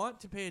would want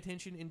to pay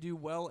attention and do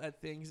well at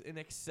things and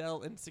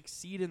excel and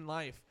succeed in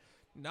life.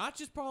 Not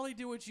just probably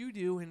do what you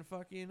do and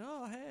fucking,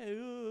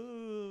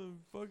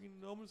 fucking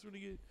almost want to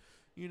get,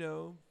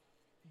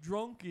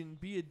 drunk and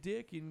be a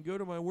dick and go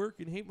to my work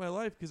and hate my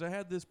life because I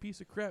had this piece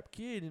of crap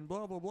kid and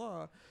blah, blah,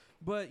 blah.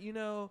 But,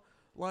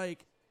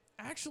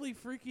 actually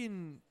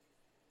freaking,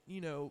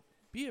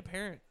 be a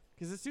parent.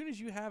 Because as soon as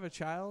you have a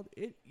child,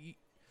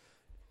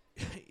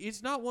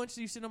 it's not once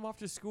you send them off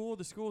to school,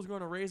 the school's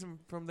going to raise them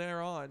from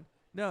there on.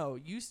 No,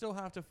 you still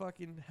have to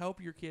fucking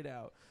help your kid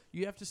out.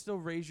 You have to still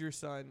raise your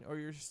son or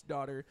your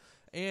daughter.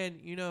 And,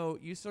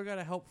 you still got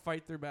to help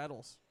fight their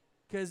battles.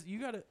 Because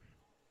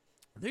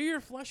they're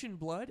your flesh and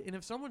blood. And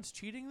if someone's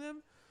cheating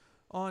them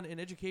on an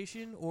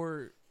education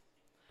or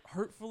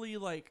hurtfully,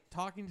 like,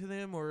 talking to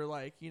them or,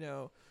 like,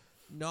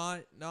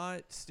 not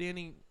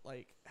standing,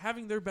 like,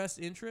 having their best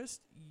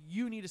interest,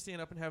 you need to stand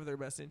up and have their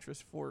best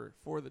interest for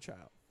the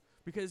child.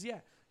 Because, yeah,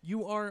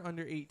 you are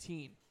under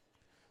 18.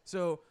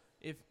 So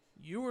if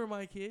you were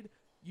my kid,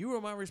 you were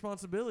my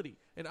responsibility.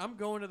 And I'm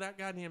going to that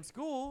goddamn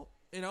school,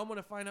 and I'm going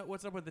to find out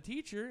what's up with the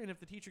teacher. And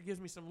if the teacher gives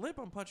me some lip,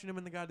 I'm punching him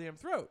in the goddamn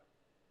throat.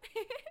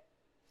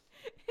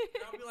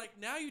 And I'll be like,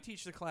 now you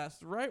teach the class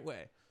the right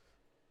way.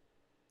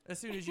 As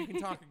soon as you can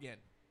talk again.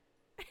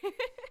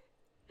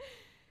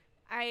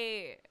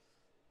 I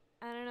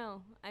don't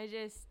know.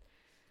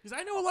 Because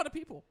I know a lot of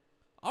people.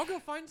 I'll go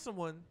find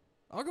someone.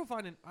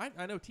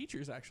 I know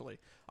teachers, actually.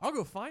 I'll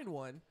go find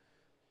one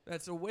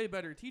that's a way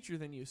better teacher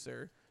than you,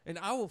 sir. And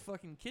I will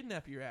fucking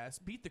kidnap your ass,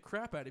 beat the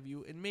crap out of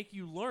you, and make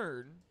you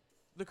learn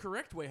the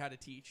correct way how to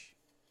teach.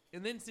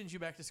 And then send you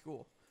back to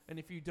school. And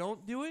if you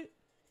don't do it,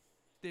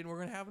 then we're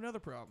going to have another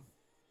problem.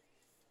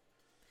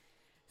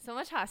 So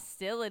much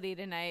hostility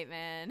tonight,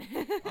 man.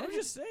 I'm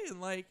just saying,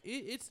 like,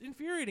 it's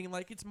infuriating.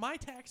 Like, it's my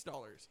tax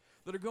dollars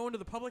that are going to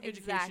the public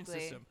education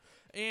system.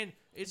 And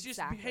it's just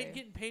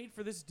getting paid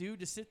for this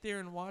dude to sit there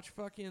and watch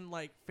fucking,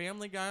 like,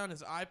 Family Guy on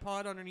his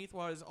iPod underneath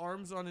while his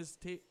arms on his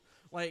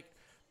like,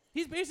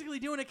 He's basically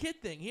doing a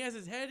kid thing. He has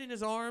his head in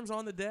his arms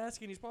on the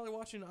desk, and he's probably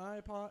watching his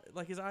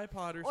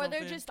iPod or Or something.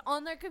 they're just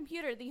on their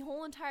computer the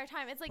whole entire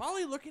time. It's like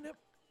probably looking at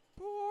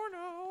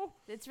porno.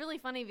 it's really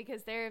funny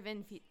because there have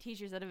been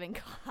teachers that have been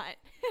caught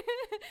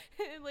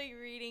like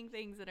reading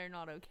things that are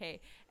not okay,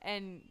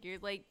 and you're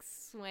like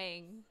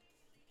swaying.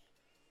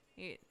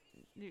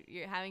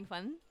 You're having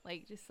fun,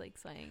 like just like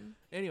swaying.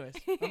 Anyways,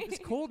 it's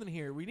cold in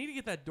here. We need to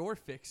get that door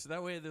fixed. So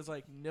that way there's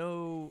like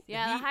no.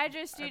 Yeah, the heat.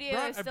 Hydro Studio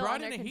is still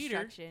under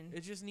construction.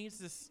 It just needs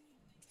to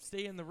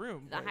stay in the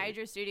room. The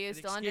Hydro Studio is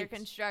it still under escapes.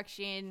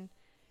 construction,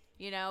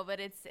 but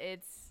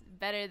it's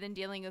better than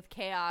dealing with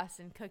chaos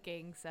and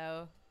cooking.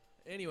 So,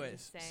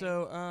 Anyways, Insane.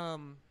 so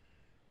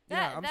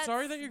yeah, I'm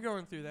sorry that that's- you're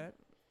going through that.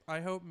 I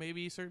hope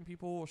maybe certain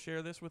people will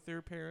share this with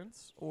their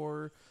parents,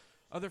 or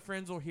other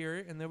friends will hear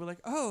it and they'll be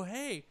like, "Oh,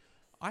 hey,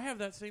 I have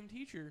that same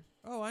teacher.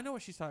 Oh, I know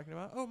what she's talking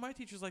about. Oh, my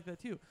teacher's like that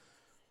too."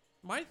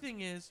 My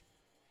thing is,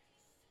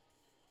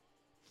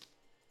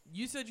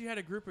 you said you had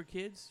a group of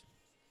kids.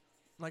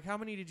 Like, how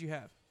many did you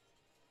have?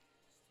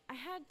 I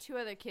had 2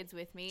 other kids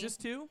with me.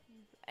 Just 2?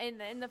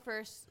 in the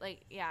first,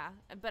 like, yeah,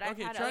 but Okay, I've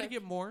had try other to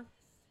get more.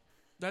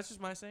 That's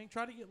just my saying.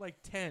 Try to get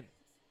like 10.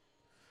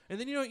 And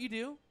then you know what you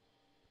do?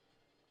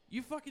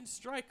 You fucking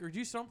strike or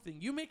do something.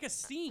 You make a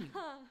scene.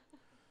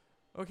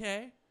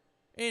 Okay?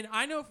 And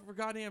I know for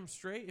goddamn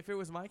straight, if it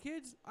was my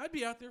kids, I'd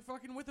be out there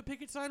fucking with a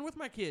picket sign with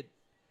my kid.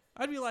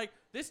 I'd be like,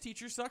 this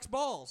teacher sucks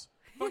balls.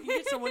 Fucking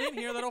get someone in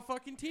here that'll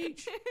fucking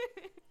teach.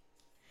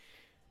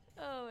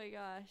 Oh my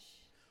gosh.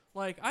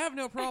 Like, I have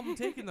no problem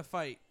taking the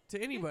fight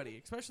to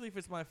anybody, especially if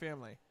it's my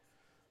family.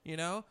 You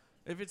know?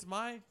 If it's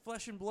my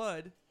flesh and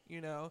blood,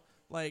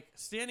 like,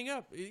 standing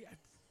up.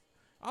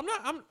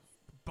 I'm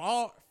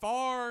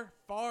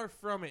far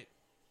from it.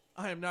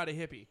 I am not a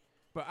hippie.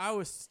 But I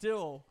was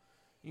still,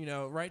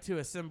 right to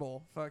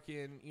assemble,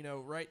 fucking,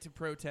 right to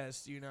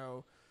protest,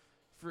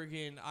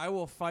 friggin' I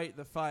will fight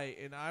the fight,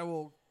 and I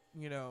will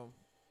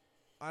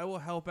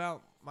help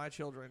out my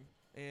children.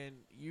 And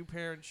you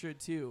parents should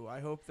too.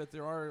 I hope that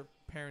there are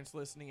parents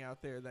listening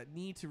out there that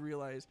need to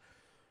realize,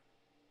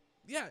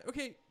 yeah,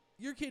 okay,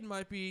 your kid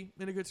might be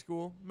in a good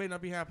school, may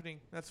not be happening.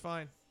 That's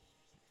fine.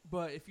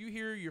 But if you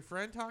hear your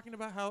friend talking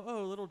about how,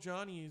 oh, little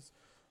Johnny's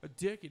a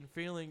dick and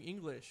failing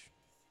English,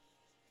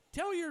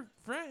 tell your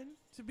friend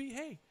to be,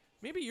 hey,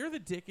 maybe you're the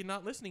dick and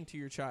not listening to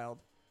your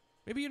child.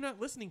 Maybe you're not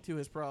listening to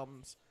his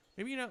problems.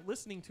 Maybe you're not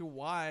listening to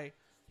why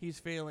he's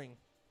failing.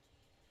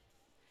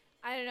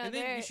 I don't know. And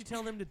then you should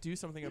tell them to do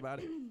something about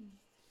it.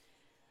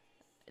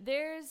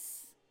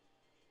 There's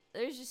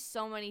just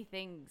so many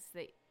things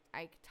that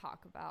I could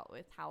talk about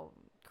with how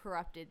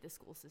corrupted the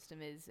school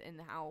system is and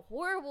how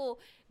horrible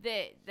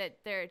that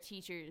there are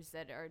teachers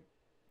that are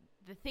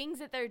the things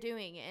that they're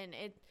doing, and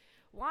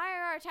why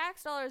are our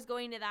tax dollars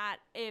going to that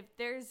if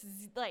there's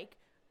like,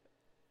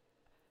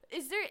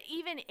 is there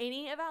even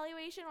any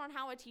evaluation on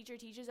how a teacher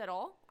teaches at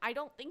all? I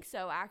don't think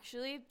so,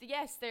 actually.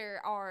 Yes,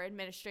 there are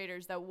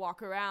administrators that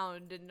walk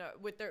around and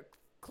with their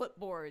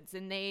clipboards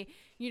and they,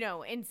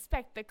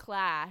 inspect the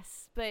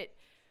class, but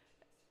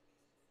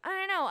I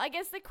don't know. I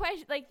guess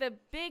the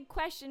big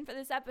question for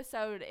this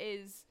episode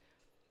is,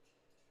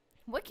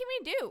 what can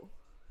we do?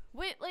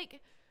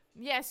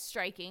 Yes,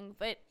 striking,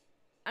 but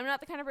I'm not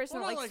the kind of person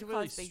Well, that not likes like to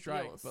really cause big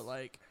strike, deals. but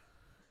like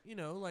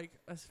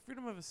a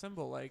freedom of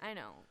assembly. Like, I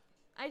know.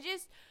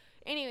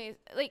 Anyways,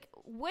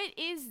 what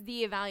is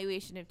the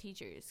evaluation of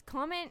teachers?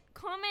 Comment,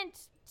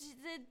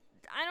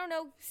 I don't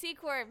know,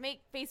 Secor,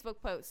 make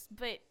Facebook posts,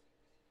 but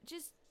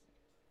just,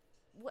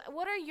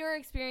 what are your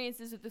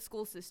experiences with the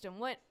school system?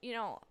 What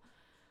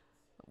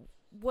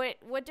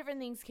different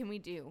things can we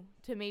do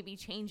to maybe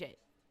change it?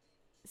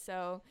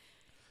 So,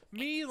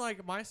 me,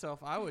 like myself,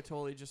 I would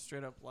totally just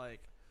straight up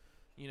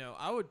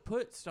I would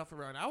put stuff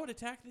around. I would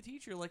attack the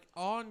teacher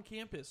on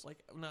campus,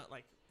 not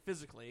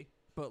physically,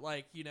 but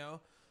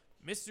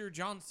Mr.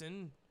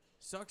 Johnson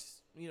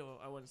sucks.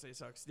 I wouldn't say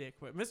sucks dick,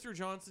 but Mr.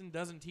 Johnson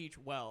doesn't teach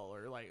well,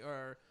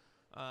 or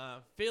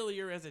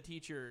failure as a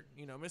teacher.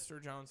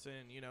 Mr. Johnson.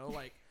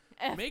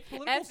 Make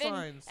political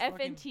signs. F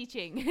in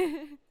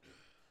teaching.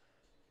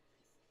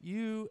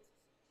 You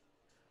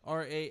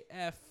are a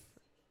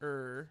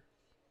F-er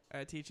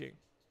at teaching.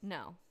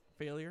 No.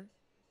 Failure?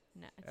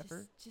 No.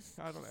 Effer? Just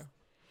I don't know.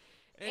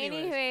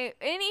 Anyway,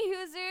 any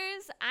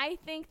Hoosers, I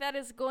think that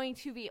is going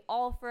to be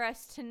all for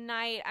us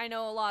tonight. I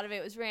know a lot of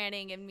it was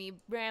ranting and me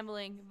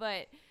rambling,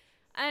 but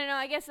I don't know.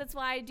 I guess that's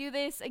why I do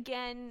this.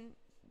 Again,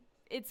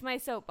 it's my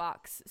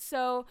soapbox.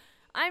 So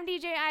I'm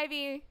DJ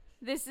Ivy.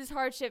 This is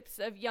Hardships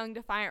of Young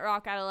Defiant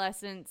Rock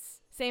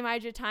Adolescents. Same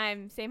Hydra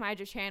time, same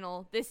Hydra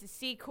channel. This is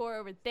Secor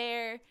over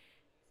there.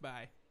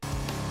 Bye.